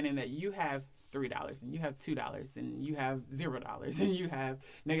understanding that you have $3 and you have $2 and you have $0 and you have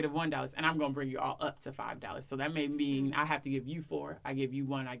 -$1, and I'm going to bring you all up to $5. So that may mean I have to give you 4, I give you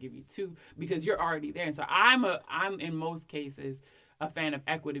 1, I give you 2, because you're already there. And so I'm in most cases a fan of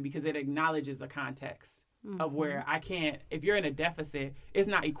equity, because it acknowledges a context of where I can't, if you're in a deficit, it's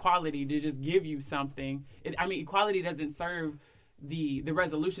not equality to just give you something. Equality doesn't serve the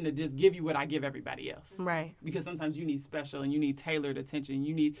resolution to just give you what I give everybody else. Right. Because sometimes you need special and you need tailored attention.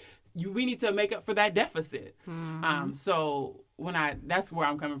 We need to make up for that deficit. So that's where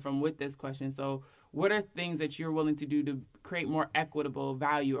I'm coming from with this question. So what are things that you're willing to do to create more equitable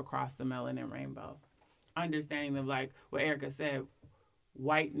value across the melanin rainbow? Understanding of, like what Erica said,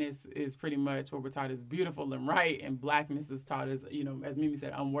 whiteness is pretty much what we're taught is beautiful and right, and blackness is taught as, as Mimi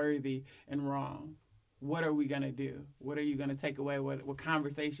said, unworthy and wrong. What are we going to do? What are you going to take away? What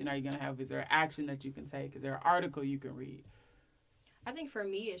conversation are you going to have? Is there an action that you can take? Is there an article you can read? I think for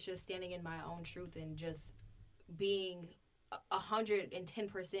me, it's just standing in my own truth and just being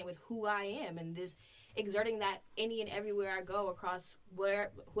 110% with who I am, and just exerting that any and everywhere I go, across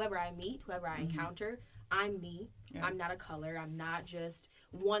whoever I meet, whoever I encounter. I'm me. Yeah. I'm not a color. I'm not just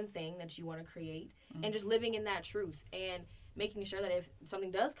one thing that you want to create, and just living in that truth and making sure that if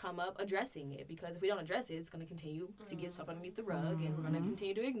something does come up, addressing it. Because if we don't address it, it's going to continue to get swept underneath the rug, and we're going to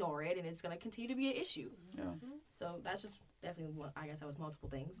continue to ignore it, and it's going to continue to be an issue. Yeah. So that's just definitely one. I guess that was multiple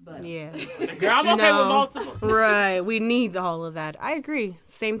things, but yeah. Girl, I'm okay with multiple. Right. We need all of that. I agree.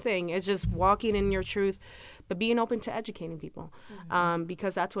 Same thing. It's just walking in your truth, but being open to educating people,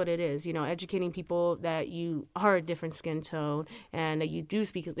 because that's what it is. Educating people that you are a different skin tone and that you do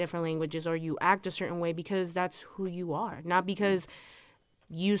speak different languages or you act a certain way, because that's who you are, not because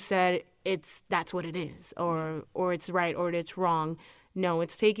you said that's what it is, or it's right or it's wrong. No,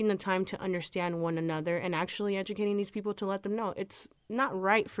 it's taking the time to understand one another and actually educating these people to let them know it's not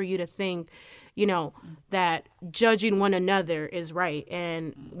right for you to think, that judging one another is right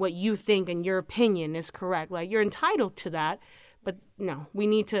and what you think and your opinion is correct. Like, you're entitled to that, But no, we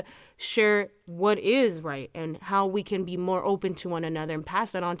need to share what is right and how we can be more open to one another and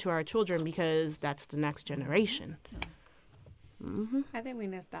pass that on to our children, because that's the next generation. I think we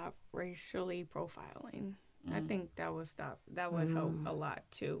need to stop racially profiling. I think that would help a lot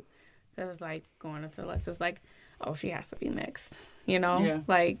too. Because like going into Alexis, like, oh, she has to be mixed. You know,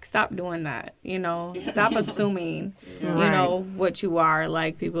 like stop doing that. You know, stop assuming, you know, what you are.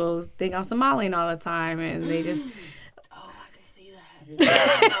 Like people think I'm Somalian all the time, and they just. Everybody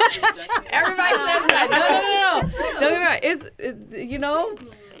says that. No. Don't get me wrong. It's you know,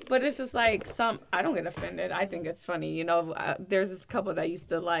 but it's just like I don't get offended. I think it's funny. You know, there's this couple that used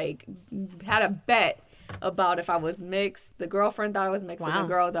to like had a bet about if I was mixed. The girlfriend thought I was mixed, and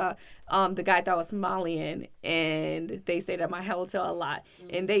the guy thought I was Somalian, and they say that my hair tell a lot,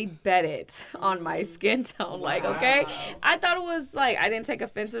 and they bet it on my skin tone. Like, okay, I thought it was like I didn't take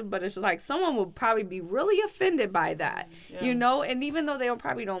offensive, but it's just like someone would probably be really offended by that, you know. And even though they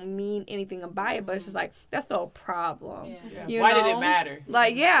probably don't mean anything by it, but it's just like that's still a problem. Why did it matter?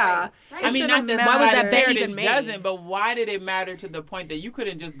 Like, I mean, not that why was that bet heritage even made? doesn't, but why did it matter to the point that you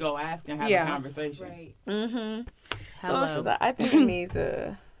couldn't just go ask and have a conversation? Right. So it's just, I think it needs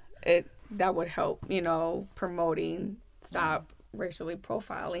that would help, you know, promoting stop racially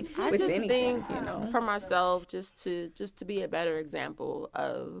profiling. I with just anything, think you know, for myself, just to be a better example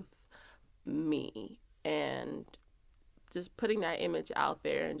of me, and just putting that image out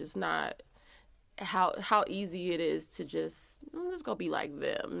there, and just not how easy it is to just gonna be like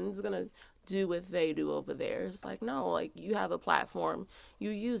them. I'm just gonna do what they do over there. It's like, no, like you have a platform,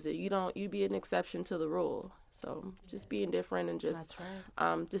 you use it. You be an exception to the rule. So just being different and just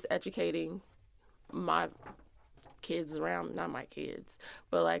just educating my kids around, not my kids,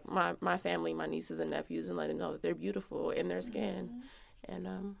 but like my family, my nieces and nephews, and letting them know that they're beautiful in their skin.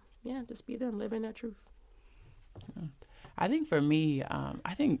 And just be them, living their truth. I think for me,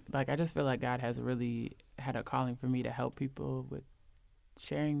 I just feel like God has really had a calling for me to help people with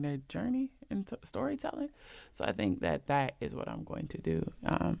sharing their journey in storytelling. So I think that is what I'm going to do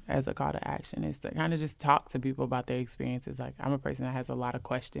as a call to action, is to kind of just talk to people about their experiences. Like, I'm a person that has a lot of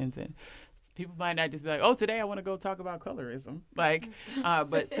questions, and people might not just be like, oh, today I want to go talk about colorism. Like,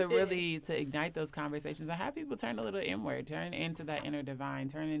 but to ignite those conversations and have people turn a little inward, turn into that inner divine,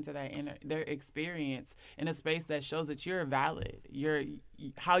 turn into that their experience in a space that shows that you're valid.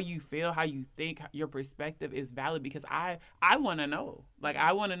 How you feel, how you think, your perspective is valid, because I want to know. Like,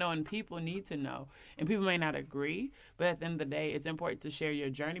 I want to know, and people need to know. And people may not agree, but at the end of the day, it's important to share your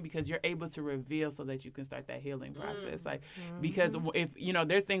journey, because you're able to reveal so that you can start that healing process. Like, because if,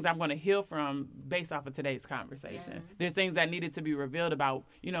 there's things I'm going to heal from based off of today's conversation. Yes. There's things that needed to be revealed about,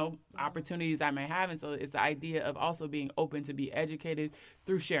 opportunities I may have. And so it's the idea of also being open to be educated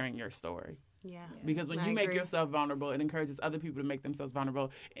through sharing your story. Yeah. Because when you make yourself vulnerable, it encourages other people to make themselves vulnerable,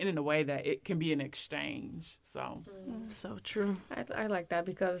 and in a way that it can be an exchange. So so true. I like that,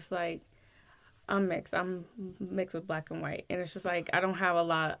 because like I'm mixed with black and white, and it's just like I don't have a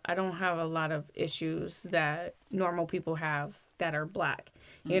lot of issues that normal people have that are black.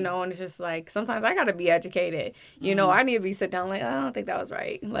 And it's just like sometimes I gotta be educated. I need to be sit down like, I don't think that was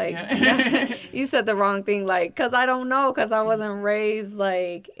right. Like you said the wrong thing. Like, cause I don't know, cause I wasn't raised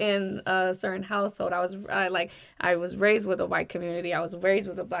like in a certain household. I was raised with a white community. I was raised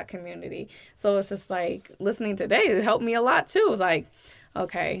with a black community. So it's just like listening today, it helped me a lot too. Like,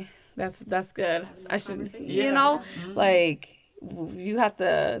 okay, that's good. I should, like you have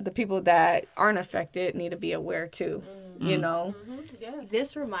the people that aren't affected need to be aware too. Yes.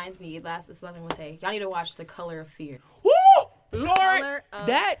 This reminds me, this is something we'll say. Y'all need to watch The Color of Fear. Woo! Lord,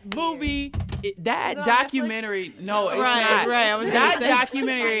 that movie, that documentary. No, it's not. Right. I was that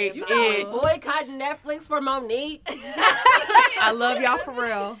documentary. You know, boycotting Netflix for Monique. I love y'all for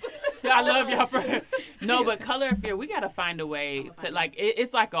real. I love y'all for real. No, but Color of Fear, we gotta find a way to like.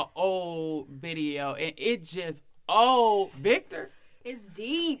 It's like an old video, and it just Victor. It's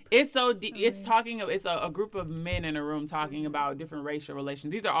deep. It's so deep. It's a group of men in a room talking about different racial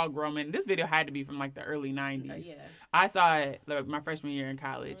relations. These are all grown men. This video had to be from like the early 90s. Yeah. I saw it my freshman year in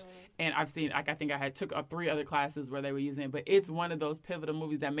college, and I've seen, like, I think I took 3 other classes where they were using it, but it's one of those pivotal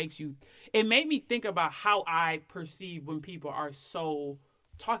movies that it made me think about how I perceive when people are so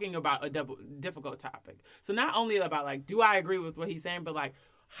talking about a difficult topic. So not only about like, do I agree with what he's saying, but like,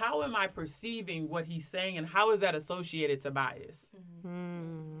 how am I perceiving what he's saying, and how is that associated to bias?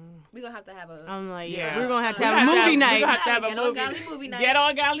 We're going to have to have a... I'm like, we're going to have to have a movie night. We're going to have to have a movie night. Get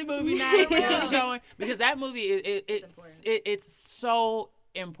on Godly Movie Night. Showing, because that movie, it's so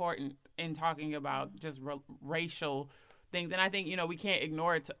important in talking about just racial things. And I think, we can't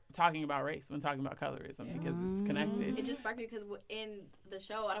ignore talking about race when talking about colorism because it's connected. It just sparked me because in the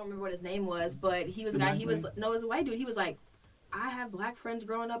show, I don't remember what his name was, but he was a guy. It was a white dude. He was like, I have black friends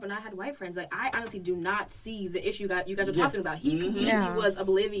growing up and I had white friends. Like, I honestly do not see the issue you guys are talking about. He completely was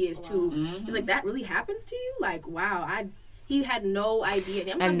oblivious to. He's like, that really happens to you? Like, wow, he had no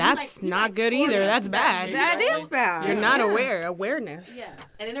idea. And that's not good either. That's bad. That is bad. You're not aware. Awareness. Yeah.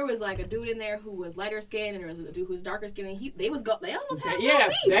 And then there was like a dude in there who was lighter skinned and there was a dude who was darker skinned and they almost had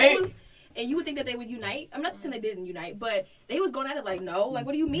beef. And you would think that they would unite. I'm not saying they didn't unite, but they was going at it like, no, like,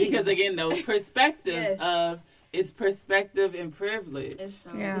 what do you mean? Because again, those perspectives of it's perspective and privilege.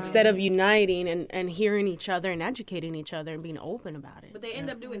 Instead of uniting and hearing each other and educating each other and being open about it. But they end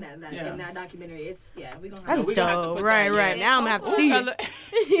up doing that in that documentary. We gonna have That's dope. Right. Now I'm gonna have to see it.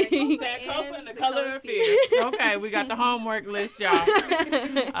 Sankofa, The Color of Fear. Okay, we got the homework list, y'all.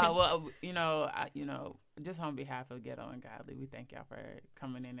 Just on behalf of Ghetto and Godly, we thank y'all for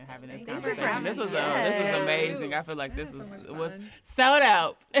coming in and having this conversation. This was amazing. I feel like this was sold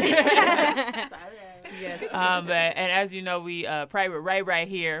out. Yes. And as you know, we pray with Ray right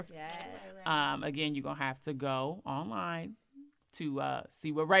here. Yes. Again, you're gonna have to go online to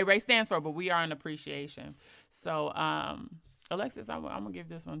see what Ray stands for, but we are an appreciation. So, Alexis, I'm gonna give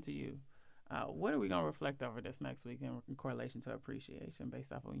this one to you. What are we gonna reflect over this next week in correlation to appreciation,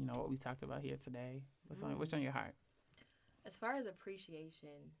 based off of what we talked about here today? What's on your heart? As far as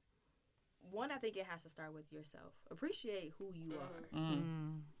appreciation, one, I think it has to start with yourself. Appreciate who you are,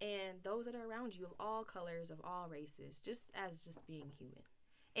 and those that are around you of all colors, of all races, just being human,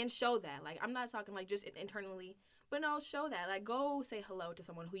 and show that. Like, I'm not talking like just internally, but no, show that. Like, go say hello to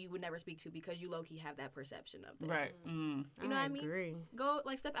someone who you would never speak to because you low key have that perception of them. Right. You know what I mean? Agree. Go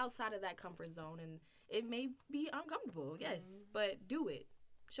step outside of that comfort zone, and it may be uncomfortable, yes, but do it.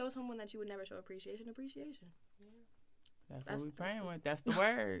 Show someone that you would never show appreciation. Yeah. That's what we're praying with. That's the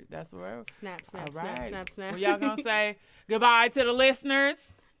word. That's the word. Snap. Well, y'all gonna say goodbye to the listeners.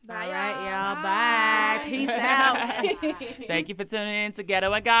 Bye, all right, y'all. Bye. Peace out. Thank you for tuning in to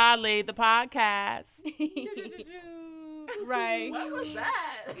Ghetto and Godly, the podcast. Right. What was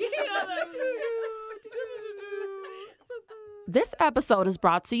that? This episode is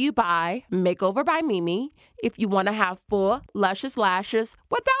brought to you by Makeover by Mimi. If you want to have full, luscious lashes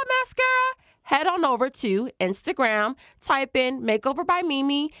without mascara, head on over to Instagram, type in Makeover by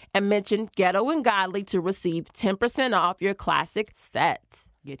Mimi, and mention Ghetto and Godly to receive 10% off your classic set.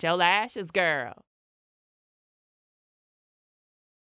 Get your lashes, girl.